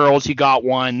Golden Girls, you got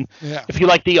one. Yeah. If you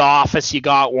like The Office, you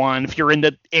got one. If you're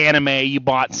into anime, you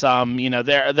bought some. They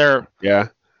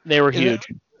were huge.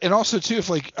 And also too, if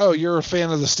like, oh, you're a fan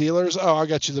of the Steelers, oh, I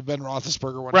got you the Ben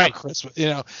Roethlisberger one for Christmas.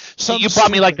 You bought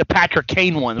me like the Patrick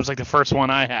Kane one. It was like the first one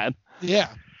I had. Yeah.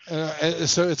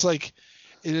 So it's like.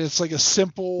 It's like it's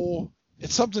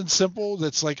something simple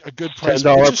that's like a good price.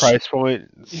 $10 price point.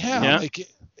 Yeah. Like,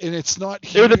 and it's not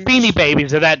huge. They're the Beanie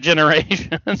Babies of that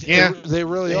generation. Yeah, they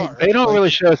really are. They don't really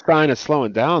show a sign of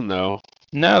slowing down, though.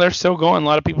 No, they're still going. A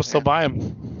lot of people still buy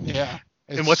them. Yeah.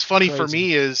 And what's funny for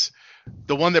me is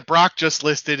the one that Brock just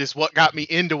listed is what got me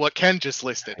into what Ken just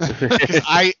listed. Because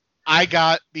I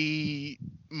got the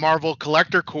Marvel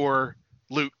Collector Core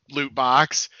loot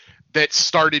box that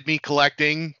started me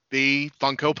collecting the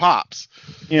Funko Pops.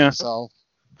 Yeah. So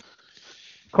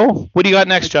cool. What do you got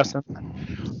next, Justin? Do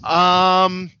you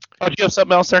have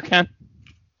something else there, Ken?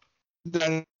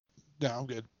 No, I'm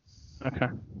good. Okay.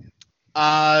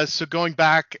 So going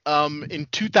back, in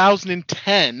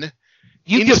 2010.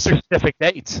 You give specific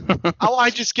dates. I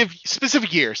just give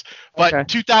specific years. But Okay.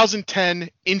 2010,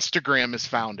 Instagram is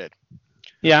founded.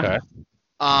 Yeah.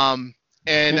 Okay.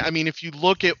 And I mean, if you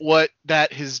look at what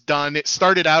that has done, it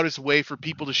started out as a way for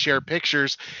people to share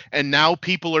pictures, and now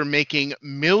people are making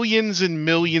millions and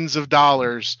millions of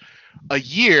dollars a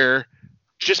year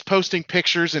just posting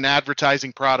pictures and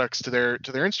advertising products to their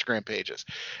Instagram pages.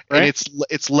 Right. And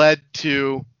it's led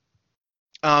to,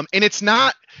 and it's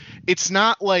not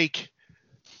like,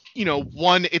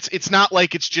 it's not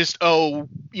like it's just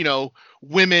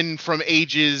women from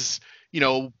ages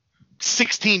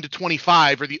 16 to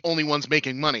 25 are the only ones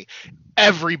making money.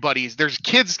 There's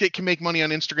kids that can make money on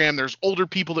Instagram. There's older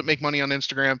people that make money on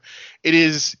Instagram.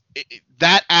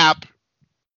 That app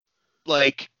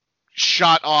like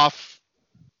shot off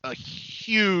a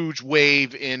huge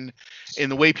wave in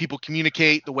the way people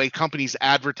communicate, the way companies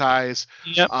advertise.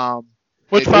 Yep.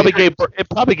 Which probably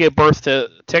gave birth to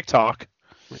TikTok.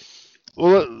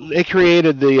 Well, it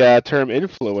created the term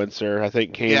influencer, I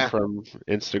think, came from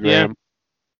Instagram.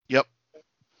 Yeah.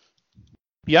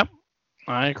 Yep,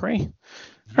 I agree.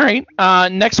 All right,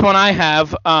 next one I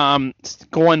have,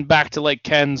 going back to like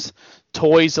Ken's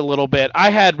toys a little bit.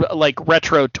 I had like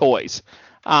retro toys,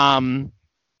 all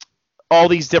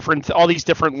these different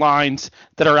lines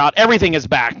that are out. Everything is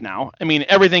back now. I mean,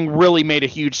 everything really made a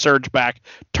huge surge back.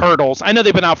 Turtles, I know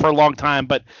they've been out for a long time,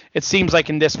 but it seems like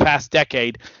in this past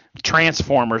decade,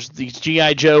 Transformers, these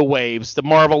G.I. Joe waves, the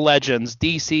Marvel Legends,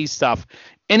 DC stuff,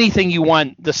 anything you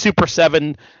want, the Super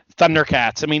 7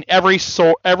 Thundercats. I mean, every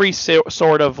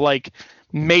sort of like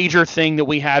major thing that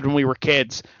we had when we were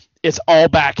kids, it's all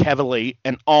back heavily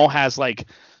and all has like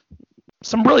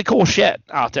some really cool shit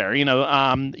out there.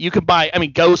 You could buy,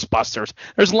 Ghostbusters.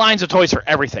 There's lines of toys for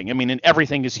everything. And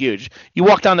everything is huge. You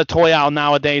walk down the toy aisle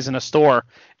nowadays in a store,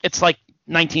 it's like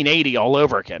 1980 all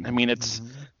over again. It's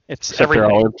Except everything.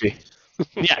 they're all empty.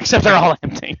 Yeah, except they're all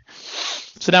empty.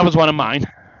 So that was one of mine.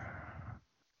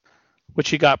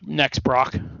 What you got next,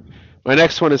 Brock? My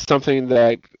next one is something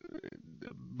that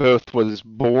both was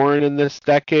born in this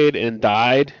decade and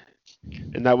died,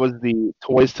 and that was the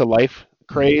Toys to Life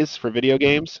craze for video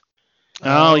games.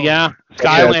 Oh yeah,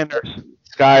 Skylanders.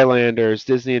 Skylanders,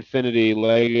 Disney Infinity,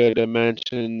 Lego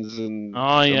Dimensions, and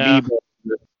yeah, Amiibo.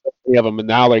 We have them, and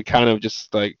now they're kind of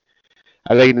just like,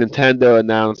 I think Nintendo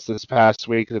announced this past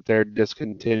week that they're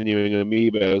discontinuing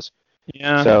Amiibos.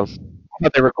 Yeah. So I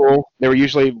thought they were cool. They were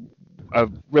usually a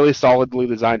really solidly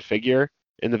designed figure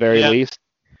in the very least.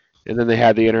 And then they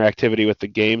had the interactivity with the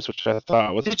games, which I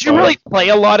thought was Did you really play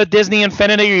a lot of Disney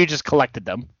Infinity, or you just collected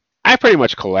them? I pretty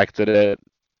much collected it.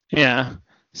 Yeah.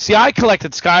 See, I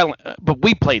collected but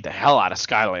we played the hell out of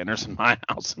Skylanders in my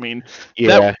house.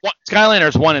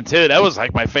 Skylanders 1 and 2, that was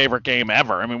like my favorite game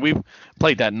ever. We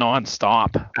played that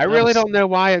nonstop. I really don't know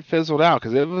why it fizzled out,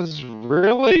 because it was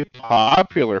really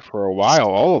popular for a while,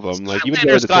 all of them. Like, you would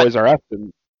go to Toys R Us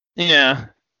and... Yeah.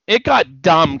 It got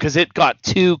dumb because it got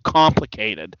too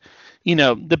complicated.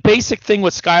 The basic thing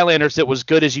with Skylanders that was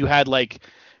good is you had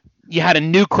a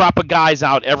new crop of guys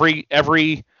out every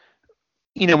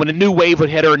when a new wave would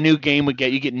hit or a new game would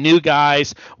you get new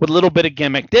guys with a little bit of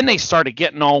gimmick. Then they started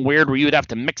getting all weird where you would have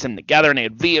to mix them together, and they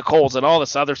had vehicles and all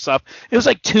this other stuff. It was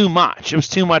too much. It was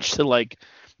too much to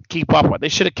keep up with. They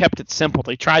should have kept it simple.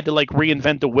 They tried to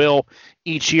reinvent the wheel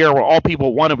each year, where all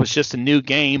people wanted was just a new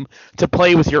game to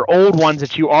play with your old ones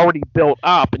that you already built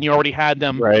up and you already had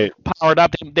them powered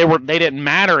up. They didn't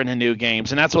matter in the new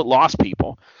games, and that's what lost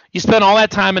people. You spend all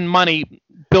that time and money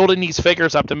building these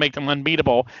figures up to make them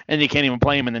unbeatable, and you can't even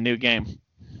play them in the new game.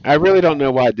 I really don't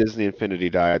know why Disney Infinity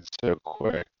died so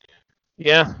quick.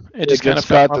 Yeah, it just kind of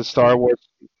got the Star Wars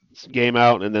game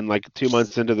out, and then 2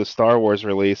 months into the Star Wars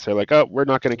release, they're like, "Oh, we're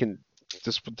not going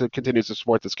to continue to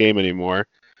support this game anymore."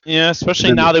 Yeah,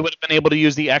 especially now they would have been able to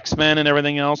use the X-Men and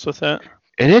everything else with it.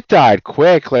 And it died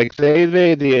quick. They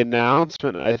made the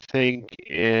announcement, I think,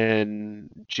 in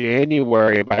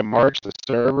January. By March, the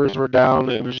servers were down.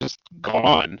 It was just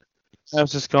gone. That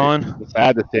was just gone. It's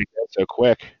sad to think that so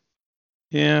quick.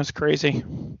 Yeah, it's crazy.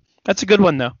 That's a good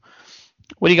one, though.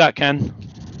 What do you got, Ken?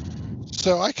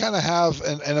 So I kind of have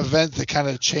an event that kind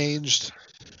of changed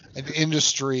an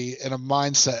industry and a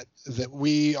mindset that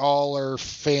we all are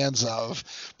fans of,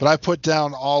 but I put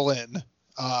down All In.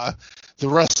 The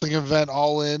wrestling event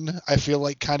All In, I feel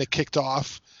like kind of kicked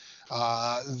off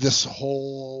this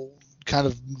whole kind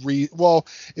of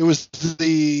it was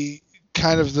the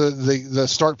kind of the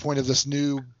start point of this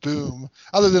new boom,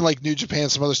 other than New Japan,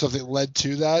 some other stuff that led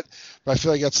to that. But I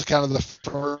feel like that's kind of the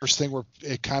first thing where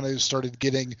it kind of started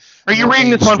getting. Are you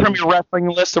reading this one from your wrestling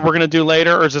list that we're going to do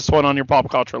later, or is this one on your pop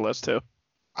culture list too?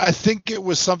 I think it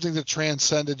was something that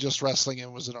transcended just wrestling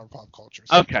and was in our pop culture.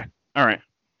 So. Okay. All right.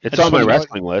 It's on my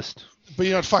wrestling list.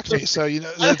 But fuck me. So I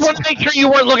just want to make sure you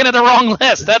weren't looking at the wrong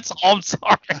list. That's all. I'm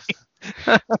sorry.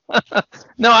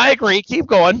 No, I agree. Keep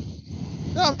going.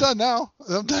 No, I'm done now.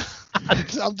 I'm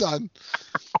done.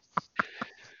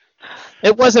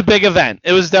 It was a big event.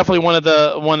 It was definitely one of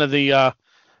the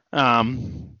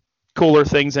cooler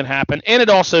things that happened, and it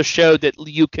also showed that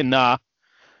you can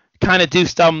kind of do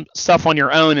some stuff on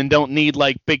your own and don't need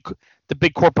the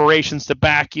big corporations to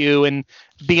back you and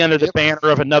be under the banner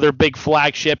of another big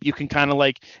flagship. You can kind of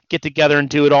get together and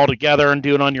do it all together and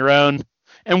do it on your own.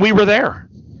 And we were there.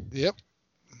 Yep.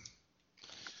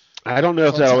 I don't know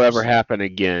if that'll ever happen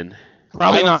again.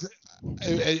 Probably not.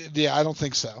 Yeah, I don't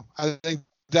think so. I think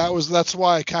that's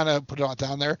why I kind of put it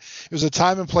down there. It was a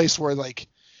time and place where an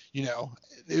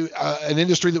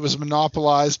industry that was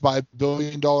monopolized by a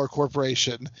billion-dollar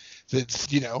corporation that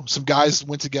some guys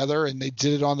went together and they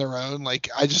did it on their own. I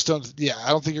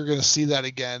don't think you're going to see that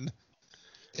again.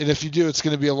 And if you do, it's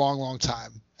going to be a long, long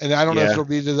time. And I don't know if it'll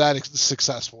be that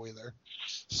successful either.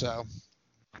 So.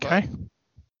 Okay.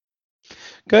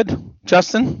 Good.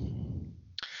 Justin?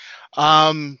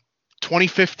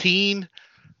 2015,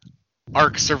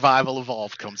 Ark Survival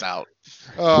Evolved comes out.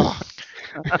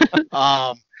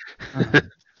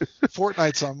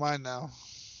 Fortnite's on mine now.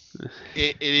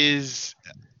 It's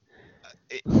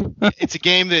a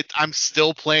game that I'm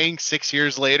still playing 6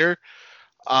 years later.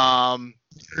 And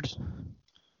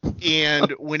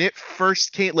when it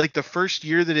first came, the first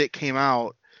year that it came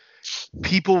out,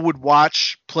 people would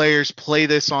watch players play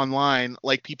this online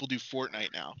like people do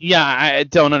Fortnite now. Yeah, I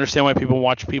don't understand why people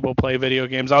watch people play video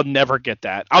games. I'll never get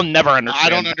that. I'll never understand. I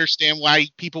don't understand why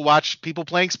people watch people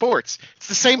playing sports. It's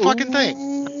the same fucking thing.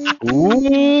 Ooh.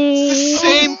 It's the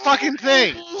same fucking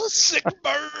thing. Sick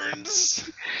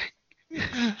burns.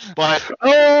 But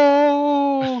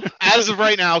as of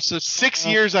right now, so 6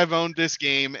 years I've owned this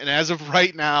game, and as of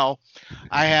right now,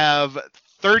 I have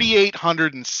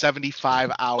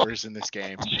 3,875 hours in this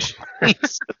game.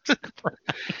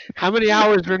 How many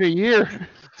hours in a year?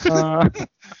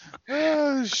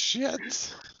 Oh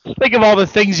shit! Think of all the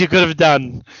things you could have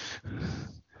done.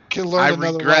 Can learn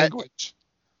another language.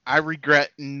 I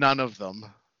regret none of them.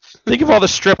 Think of all the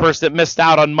strippers that missed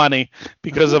out on money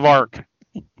because of ARK.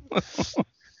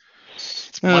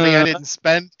 It's money I didn't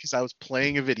spend because I was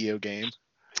playing a video game.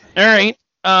 All right.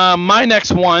 My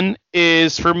next one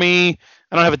is, for me,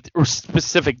 I don't have a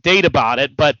specific date about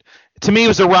it, but to me it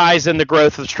was a rise in the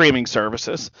growth of streaming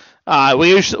services. We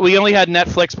only had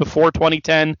Netflix before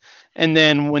 2010, and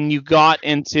then when you got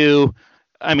into,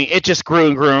 I mean, it just grew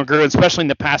and grew and grew, especially in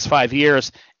the past 5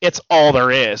 years. It's all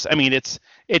there is. I mean, it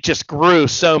just grew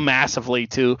so massively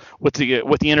with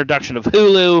the introduction of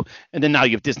Hulu, and then now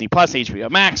you have Disney Plus, HBO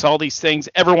Max, all these things.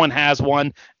 Everyone has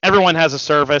one. Everyone has a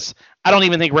service. I don't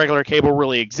even think regular cable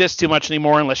really exists too much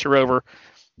anymore unless you're over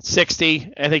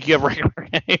 60. I think you have regular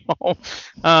cable.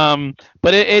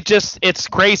 But it's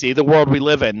crazy, the world we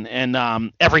live in,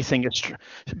 and everything is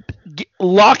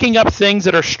locking up things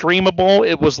that are streamable.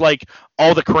 It was like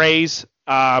all the craze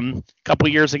a couple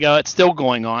years ago. It's still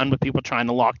going on with people trying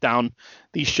to lock down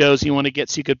these shows you want to get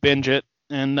so you could binge it.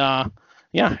 And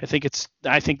yeah, I think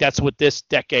that's what this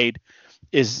decade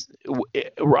is.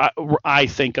 I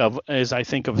think of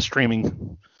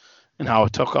streaming and how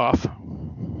it took off.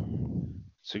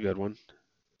 It's a good one.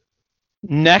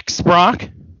 Next, Brock.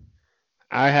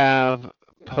 I have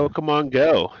Pokemon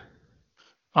Go.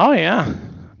 Oh yeah,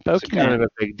 It's kind of a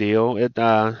big deal. It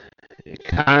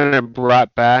kind of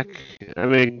brought back. I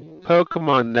mean,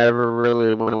 Pokemon never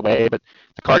really went away, but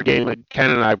the card game, like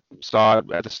Ken and I saw it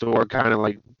at the store, kind of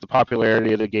like the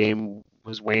popularity of the game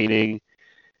was waning,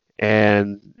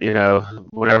 and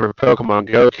whenever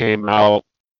Pokemon Go came out,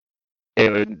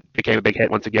 it became a big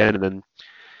hit once again, and then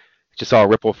just saw a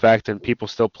ripple effect, and people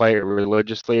still play it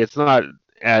religiously. It's not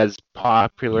as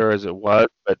popular as it was,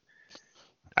 but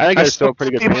I think it's still a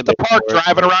pretty good people at the park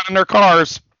driving around in their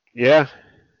cars. Yeah.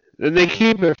 And they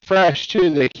keep it fresh, too.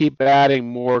 They keep adding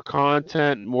more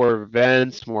content, more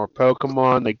events, more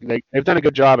Pokemon. They've done a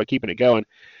good job at keeping it going.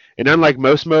 And unlike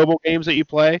most mobile games that you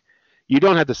play, you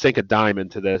don't have to sink a dime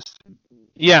into this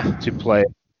to play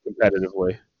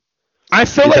competitively. I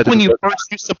feel like when you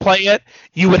first used to play it,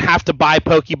 you would have to buy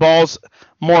Pokeballs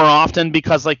more often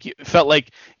because you felt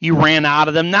like you ran out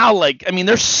of them. Now,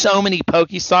 there's so many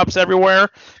Pokestops everywhere.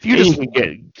 If you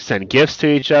can send gifts to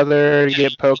each other, you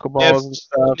get Pokeballs and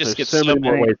stuff. There's so many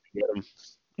more ways to get them.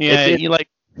 Yeah,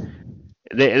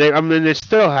 they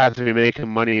still have to be making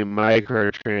money in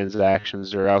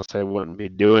microtransactions, or else they wouldn't be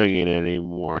doing it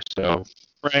anymore. So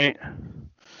right.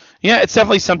 Yeah, it's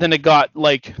definitely something that got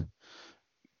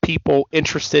people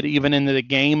interested even into the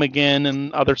game again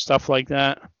and other stuff like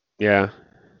that. Yeah.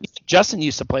 Justin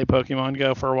used to play Pokemon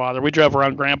Go for a while. We drove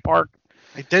around Grand Park.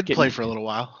 I did play for a little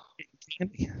while.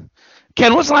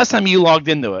 Ken, when's the last time you logged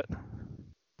into it?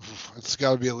 It's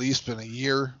got to be at least been a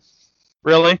year.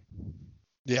 Really?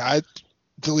 Yeah, I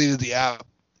deleted the app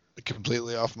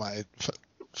completely off my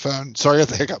phone. Sorry, I got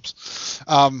the hiccups.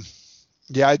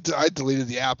 Yeah, I deleted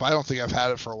the app. I don't think I've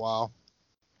had it for a while.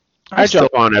 I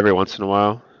jump on every once in a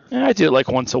while. Yeah, I do it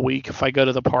once a week. If I go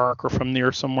to the park or from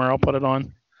near somewhere, I'll put it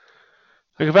on.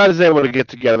 If I was able to get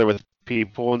together with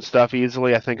people and stuff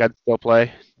easily, I think I'd still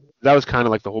play. That was kind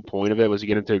of the whole point of it, was to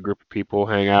get into a group of people,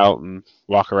 hang out, and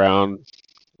walk around,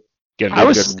 get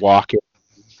a good walk.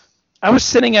 I was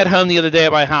sitting at home the other day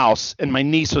at my house, and my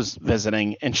niece was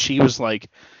visiting, and she was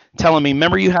telling me,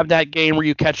 remember you have that game where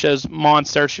you catch those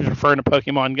monsters? She's referring to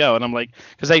Pokemon Go. And I'm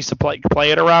because I used to play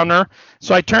it around her.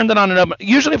 So I turned it on and opened.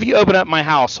 Usually if you open up my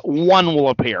house, one will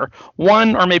appear.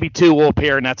 One or maybe two will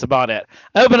appear, and that's about it.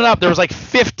 I opened it up. There was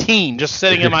 15 just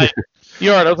sitting in my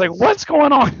yard. I was like, what's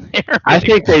going on here? I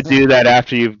think they do that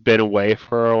after you've been away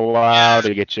for a while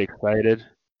to get you excited.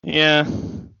 Yeah.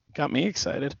 Got me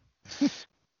excited. All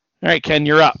right, Ken,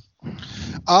 you're up.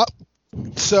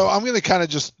 So I'm going to kind of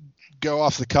just go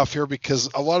off the cuff here because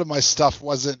a lot of my stuff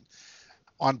wasn't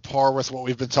on par with what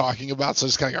we've been talking about, so I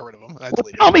just kind of got rid of them.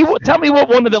 Tell me what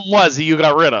one of them was that you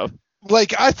got rid of.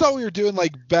 I thought we were doing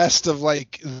best of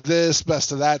this,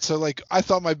 best of that. So I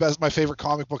thought my favorite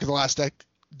comic book of the last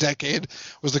decade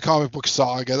was the comic book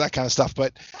Saga, that kind of stuff.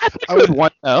 But That's a good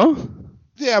one, though.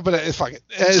 Yeah, but fuck it.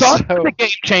 Saga was a game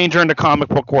changer in the comic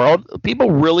book world.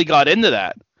 People really got into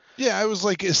that. Yeah, it was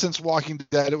like since Walking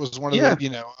Dead, it was one of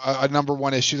the a number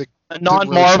one issue that a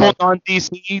non-Marvel,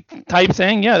 non-DC type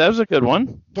thing. Yeah, that was a good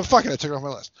one. But fuck it, I took it off my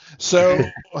list. So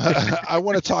I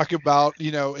want to talk about,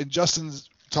 and Justin's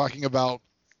talking about.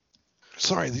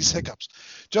 Sorry, these hiccups.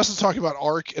 Justin's talking about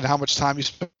Ark and how much time he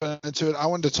spent into it. I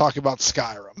wanted to talk about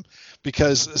Skyrim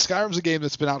because Skyrim's a game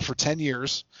that's been out for 10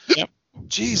 years. Yep.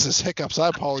 Jesus, hiccups. I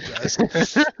apologize.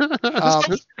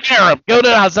 Scare him. Go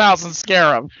to his house and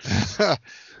scare him.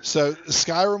 So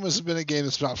Skyrim has been a game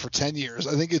that's been out for 10 years.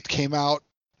 I think it came out,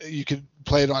 you could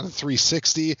play it on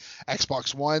 360,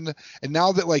 Xbox One, and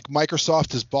now that like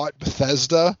Microsoft has bought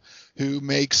Bethesda, who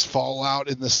makes Fallout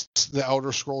and the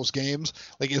Elder Scrolls games,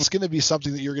 like it's going to be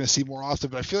something that you're going to see more often.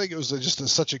 But I feel like it was just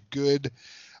such a good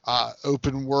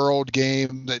open world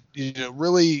game that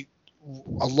really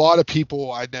a lot of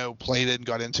people I know played it and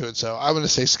got into it. So I'm going to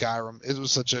say Skyrim. It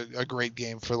was such a great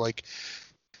game for like.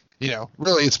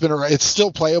 Really, it's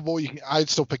still playable. I'd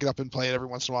still pick it up and play it every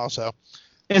once in a while. So,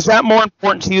 is that more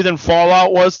important to you than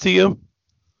Fallout was to you?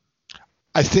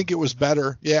 I think it was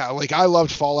better. Yeah, like I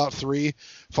loved Fallout 3,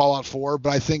 Fallout 4, but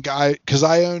I think because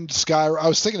I owned Skyrim. I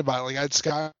was thinking about it. Like I had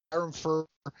Skyrim for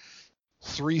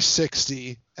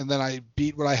 360, and then I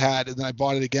beat what I had, and then I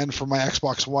bought it again for my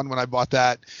Xbox One when I bought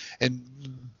that, and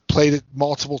played it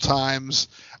multiple times,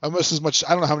 almost as much.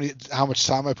 I don't know how much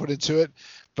time I put into it.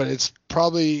 But it's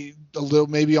probably a little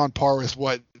maybe on par with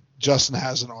what Justin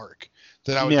has in Ark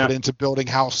that I would put into building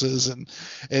houses and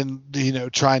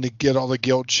trying to get all the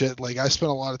guild shit. Like I spent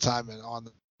a lot of time on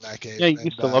that game. Yeah, you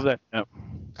used to love that. Yep.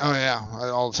 Oh yeah,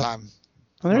 all the time.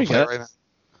 Well, there you go. Right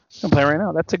I'm play right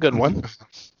now. That's a good one. All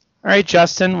right,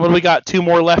 Justin. What do we got? 2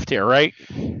 more left here, right?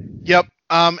 Yep.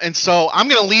 And so I'm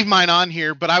gonna leave mine on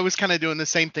here, but I was kind of doing the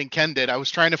same thing Ken did. I was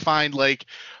trying to find like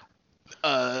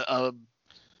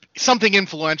something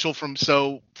influential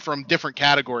from different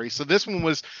categories. So this one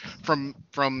was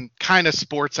from kind of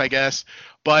sports, I guess.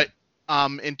 But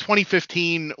in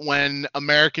 2015, when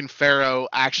American Pharoah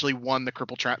actually won the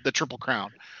Triple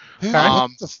Crown,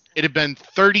 it had been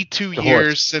 32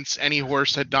 years since any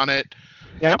horse had done it.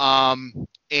 Yeah.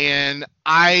 And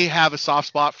I have a soft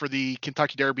spot for the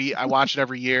Kentucky Derby. I watch it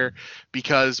every year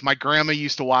because my grandma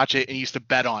used to watch it and used to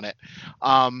bet on it.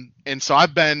 And so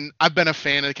I've been a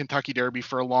fan of the Kentucky Derby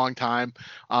for a long time.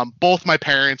 Both my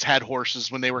parents had horses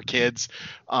when they were kids.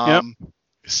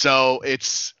 So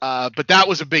it's but that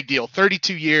was a big deal.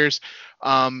 32 years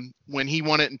when he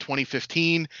won it in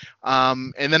 2015.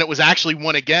 And then it was actually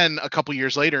won again a couple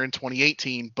years later in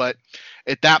 2018. But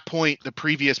at that point, the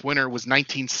previous winner was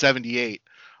 1978.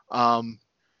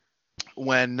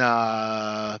 When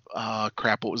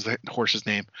crap, what was the horse's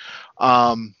name?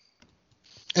 I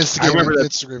remember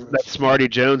that Smarty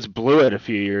Jones blew it a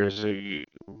few years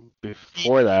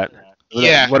before that.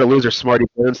 Yeah, what a loser Smarty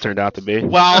Jones turned out to be.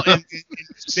 Well, and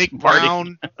Big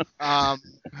Brown,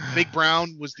 Big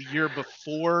Brown was the year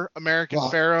before American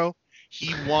Pharoah.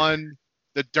 He won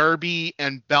the Derby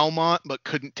and Belmont, but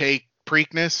couldn't take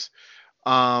Preakness.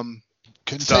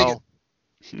 Couldn't take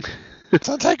it. It's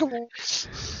untakeable.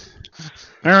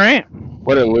 All right.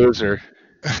 What a loser.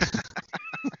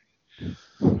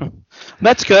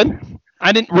 That's good.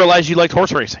 I didn't realize you liked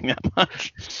horse racing that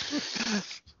much.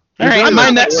 All right. I'm my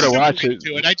next to watch it.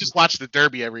 I just watch the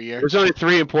Derby every year. There's only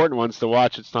 3 important ones to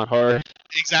watch. It's not hard.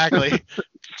 Exactly.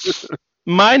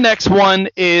 My next one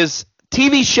is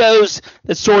TV shows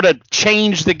that sort of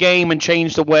changed the game and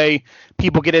changed the way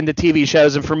people get into TV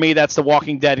shows. And for me, that's The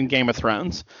Walking Dead and Game of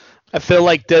Thrones. I feel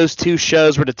like those 2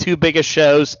 shows were the 2 biggest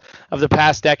shows of the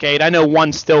past decade. I know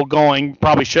one's still going,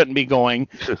 probably shouldn't be going,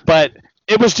 but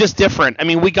it was just different. I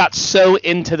mean, we got so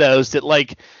into those that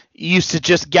like used to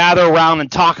just gather around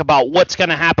and talk about what's going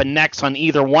to happen next on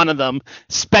either one of them,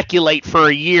 speculate for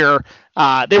a year.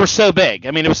 They were so big.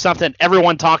 I mean, it was something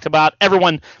everyone talked about.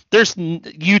 There's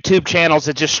YouTube channels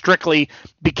that just strictly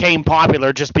became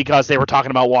popular just because they were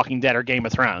talking about Walking Dead or Game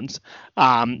of Thrones. They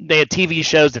had TV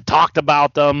shows that talked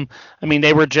about them. I mean,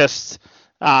 they were just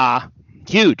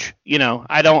huge.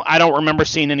 I don't remember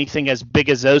seeing anything as big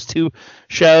as those 2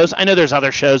 shows. I know there's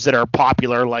other shows that are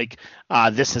popular like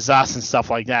This Is Us and stuff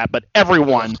like that, but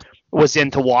everyone was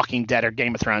into Walking Dead or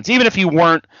Game of Thrones. Even if you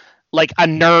weren't like a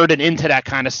nerd and into that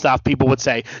kind of stuff, people would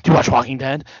say, do you watch Walking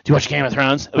Dead? Do you watch Game of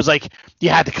Thrones? It was like you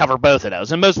had to cover both of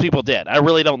those, and most people did. I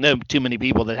really don't know too many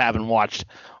people that haven't watched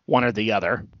one or the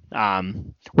other.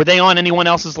 Were they on anyone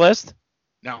else's list?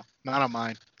 No, not on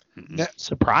mine.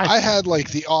 Surprise. I had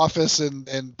like The Office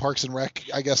and Parks and Rec.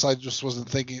 I guess I just wasn't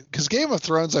thinking, because Game of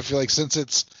Thrones, I feel like since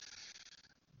it's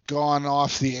gone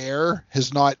off the air,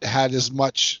 has not had as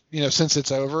much, since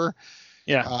it's over.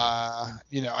 Yeah.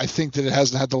 I think that it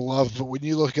hasn't had the love. But when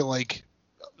you look at like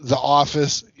The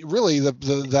Office, really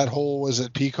that whole, was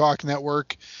it Peacock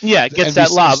Network? Yeah, it gets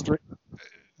that love.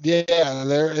 Yeah,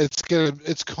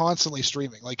 it's constantly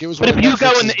streaming. Like it was. But if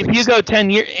you go 10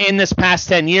 years in this past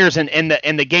 10 years, and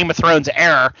in the Game of Thrones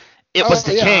era, it was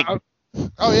the king.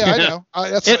 Oh yeah, I know.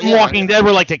 Walking Dead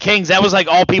were like the kings. That was like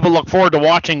all people look forward to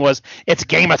watching was it's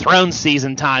Game of Thrones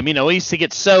season time. We used to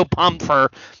get so pumped for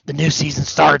the new season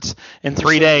starts in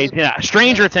 3 days. Yeah,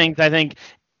 Stranger Things I think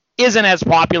isn't as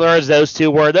popular as those two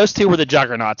were. Those two were the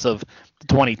juggernauts of the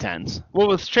 2010s. Well,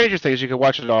 with Stranger Things, you could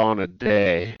watch it all in a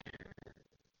day.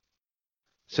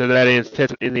 So that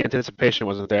in the anticipation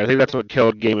wasn't there. I think that's what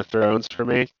killed Game of Thrones for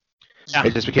me. Yeah.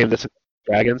 It just became this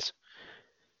Dragons.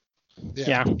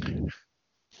 Yeah.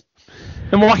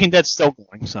 And Walking Dead's still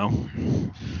going, so.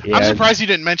 Yeah. I'm surprised you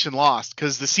didn't mention Lost,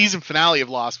 because the season finale of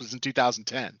Lost was in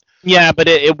 2010. Yeah, but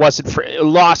it wasn't for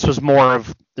Lost was more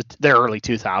of the early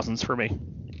 2000s for me,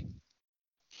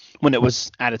 when it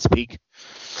was at its peak.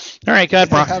 All right, go ahead,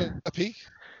 Brock. Had a peak.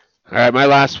 All right, my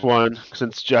last one,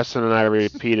 since Justin and I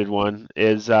repeated one,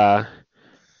 is the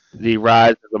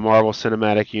rise of the Marvel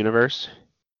Cinematic Universe.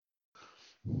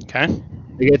 Okay.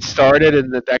 It started in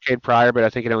the decade prior, but I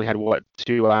think it only had,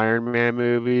 2 Iron Man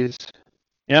movies?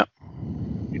 Yep.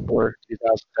 Before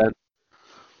 2010.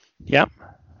 Yep.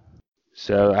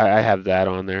 So I have that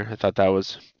on there. I thought that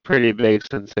was pretty big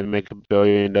since they make $1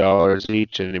 billion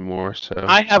each anymore. So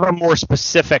I have a more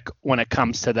specific when it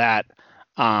comes to that.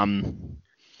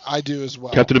 I do as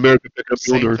well. Captain America pick up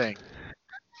Same thing.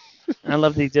 I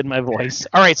love that he did my voice.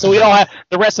 All right, so we all have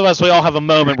the rest of us. We all have a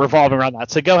moment revolving around that.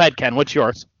 So go ahead, Ken. What's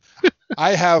yours?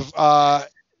 I have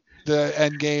the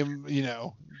Endgame,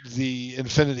 the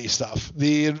Infinity stuff,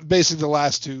 basically the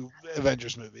last 2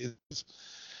 Avengers movies.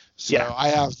 So Yeah. I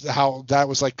have how that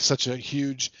was like such a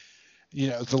huge,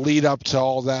 the lead up to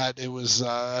all that. It was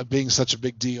being such a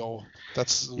big deal.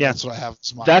 That's what I have.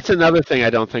 That's another thing I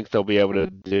don't think they'll be able to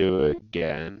do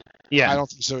again. Yeah, I don't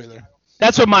think so either.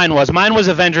 that's what mine was. Mine was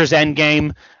Avengers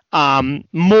Endgame.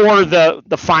 More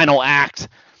the final act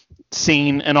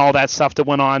scene and all that stuff that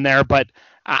went on there. But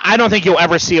I don't think you'll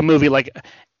ever see a movie like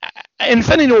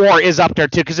Infinity War is up there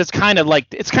too, because it's kind of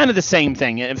the same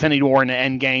thing, Infinity War and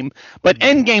Endgame. But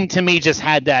Endgame to me just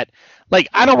had that. Like,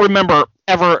 I don't remember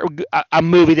ever a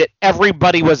movie that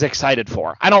everybody was excited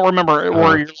for. I don't remember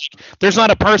where you're like, there's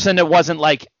not a person that wasn't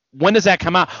like, when does that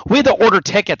come out? We had to order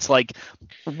tickets like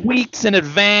weeks in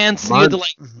advance. And you had to,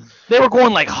 like, they were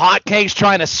going like hotcakes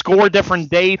trying to score different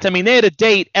dates. I mean, they had a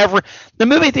date the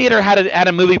movie theater had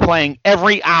a movie playing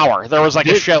every hour. There was like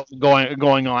a show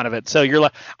going on of it. So you're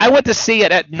like, I went to see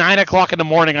it at 9 o'clock in the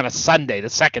morning on a Sunday, the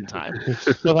second time.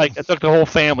 So like, I took the whole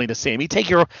family to see him.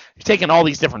 You're taking all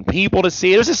these different people to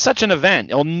see it. It was just such an event.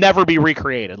 It'll never be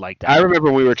recreated like that. I remember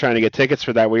when we were trying to get tickets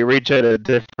for that. We reached at a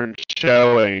different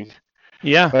showing.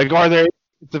 Yeah. Like,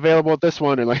 it's available at this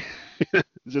one, and like, it's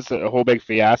just a whole big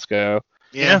fiasco.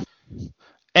 Yeah.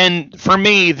 And for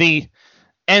me, the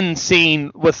end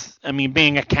scene with,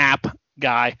 being a Cap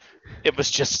guy, it was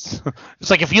just,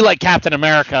 it's like if you like Captain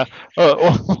America,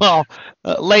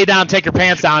 lay down, take your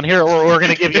pants down. Here, we're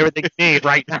going to give you everything you need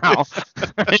right now.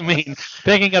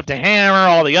 Picking up the hammer,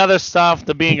 all the other stuff,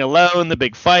 the being alone, the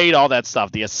big fight, all that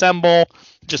stuff, the assemble.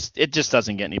 It just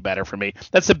doesn't get any better for me.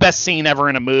 That's the best scene ever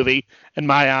in a movie in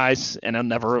my eyes, and I'll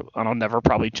never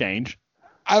probably change.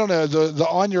 I don't know, the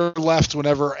on your left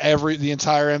whenever the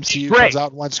entire MCU comes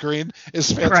out on one screen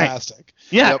is fantastic. Right.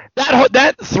 Yeah, yep.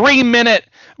 That 3 minute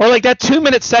or like that 2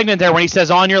 minute segment there when he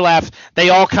says on your left, they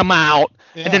all come out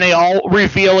and then they all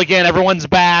reveal again, everyone's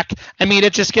back.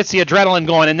 It just gets the adrenaline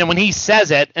going, and then when he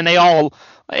says it and they all,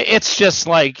 it's just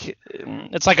like,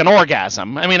 it's like an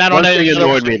orgasm. I don't know. One thing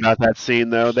annoyed me about that scene,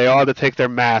 though, they all had to take their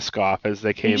mask off as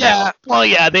they came out. Yeah, well,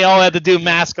 yeah, they all had to do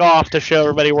mask off to show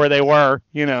everybody where they were,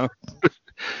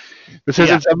 This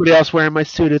isn't somebody else wearing my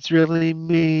suit. It's really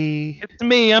me. It's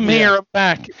me. I'm here. I'm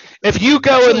back. If you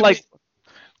go and like,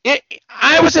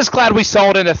 I was just glad we saw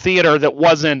it in a theater that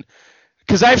wasn't,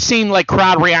 because I've seen like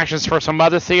crowd reactions for some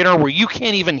other theater where you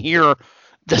can't even hear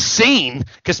the scene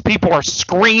because people are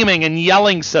screaming and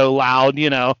yelling so loud.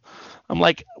 I'm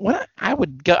like, what?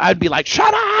 I'd be like,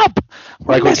 shut up!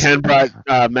 Like when Ken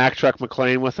brought Mack Truck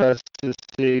McLean with us to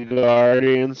see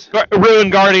Guardians.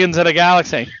 Ruined Guardians of the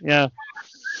Galaxy. Yeah.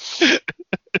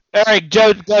 All right,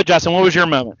 go, Justin. What was your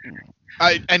moment?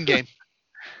 Endgame.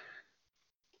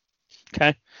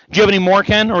 Okay. Do you have any more,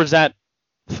 Ken, or is that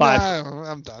 5.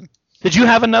 Nah, I'm done. Did you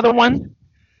have another one?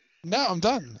 No, I'm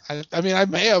done. I mean, I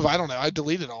may have. I don't know. I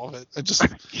deleted all of it. I just.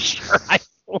 Sure, I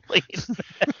deleted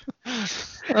it.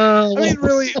 I mean,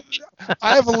 really,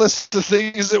 I have a list of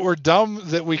things that were dumb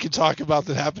that we could talk about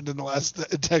that happened in the last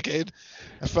decade.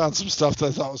 I found some stuff that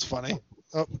I thought was funny.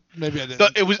 Oh, maybe I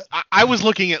didn't. I was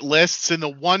looking at lists, and the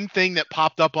one thing that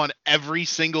popped up on every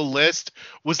single list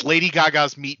was Lady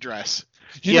Gaga's meat dress.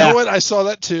 You know what? I saw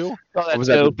that too. Was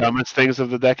that the dumbest things of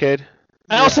the decade?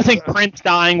 I also think Prince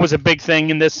dying was a big thing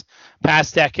in this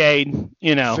past decade.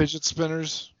 You know, fidget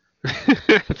spinners.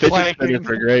 Fidget spinners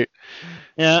are great.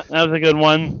 Yeah, that was a good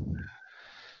one.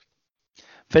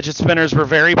 Fidget spinners were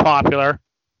very popular.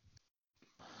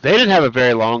 They didn't have a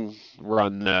very long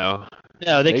run, though.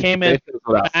 No, they came in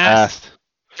fast.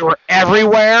 They were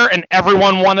everywhere, and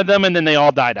everyone wanted them, and then they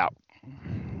all died out.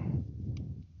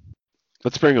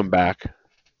 Let's bring them back.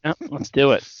 Yeah, let's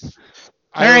do it.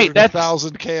 All right, that's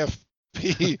 1,000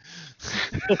 KFP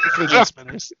fidget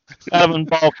spinners. In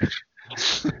bulk.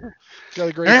 Got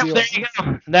a great deal. There you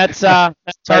go. That's our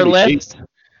list.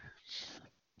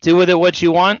 Do with it what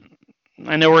you want.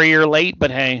 I know we're a year late,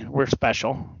 but hey, we're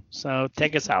special. So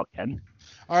take us out, Ken.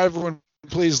 All right, everyone.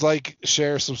 Please like,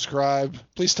 share, subscribe.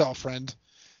 Please tell a friend.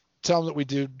 Tell them that we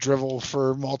do drivel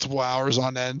for multiple hours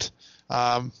on end.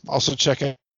 Also check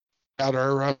out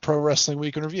our Pro Wrestling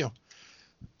Week in Review.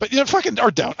 But fucking or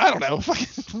don't. I don't know.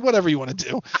 Fucking whatever you want to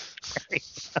do.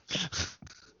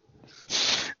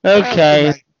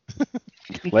 Okay.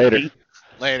 Later.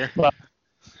 Later. Bye.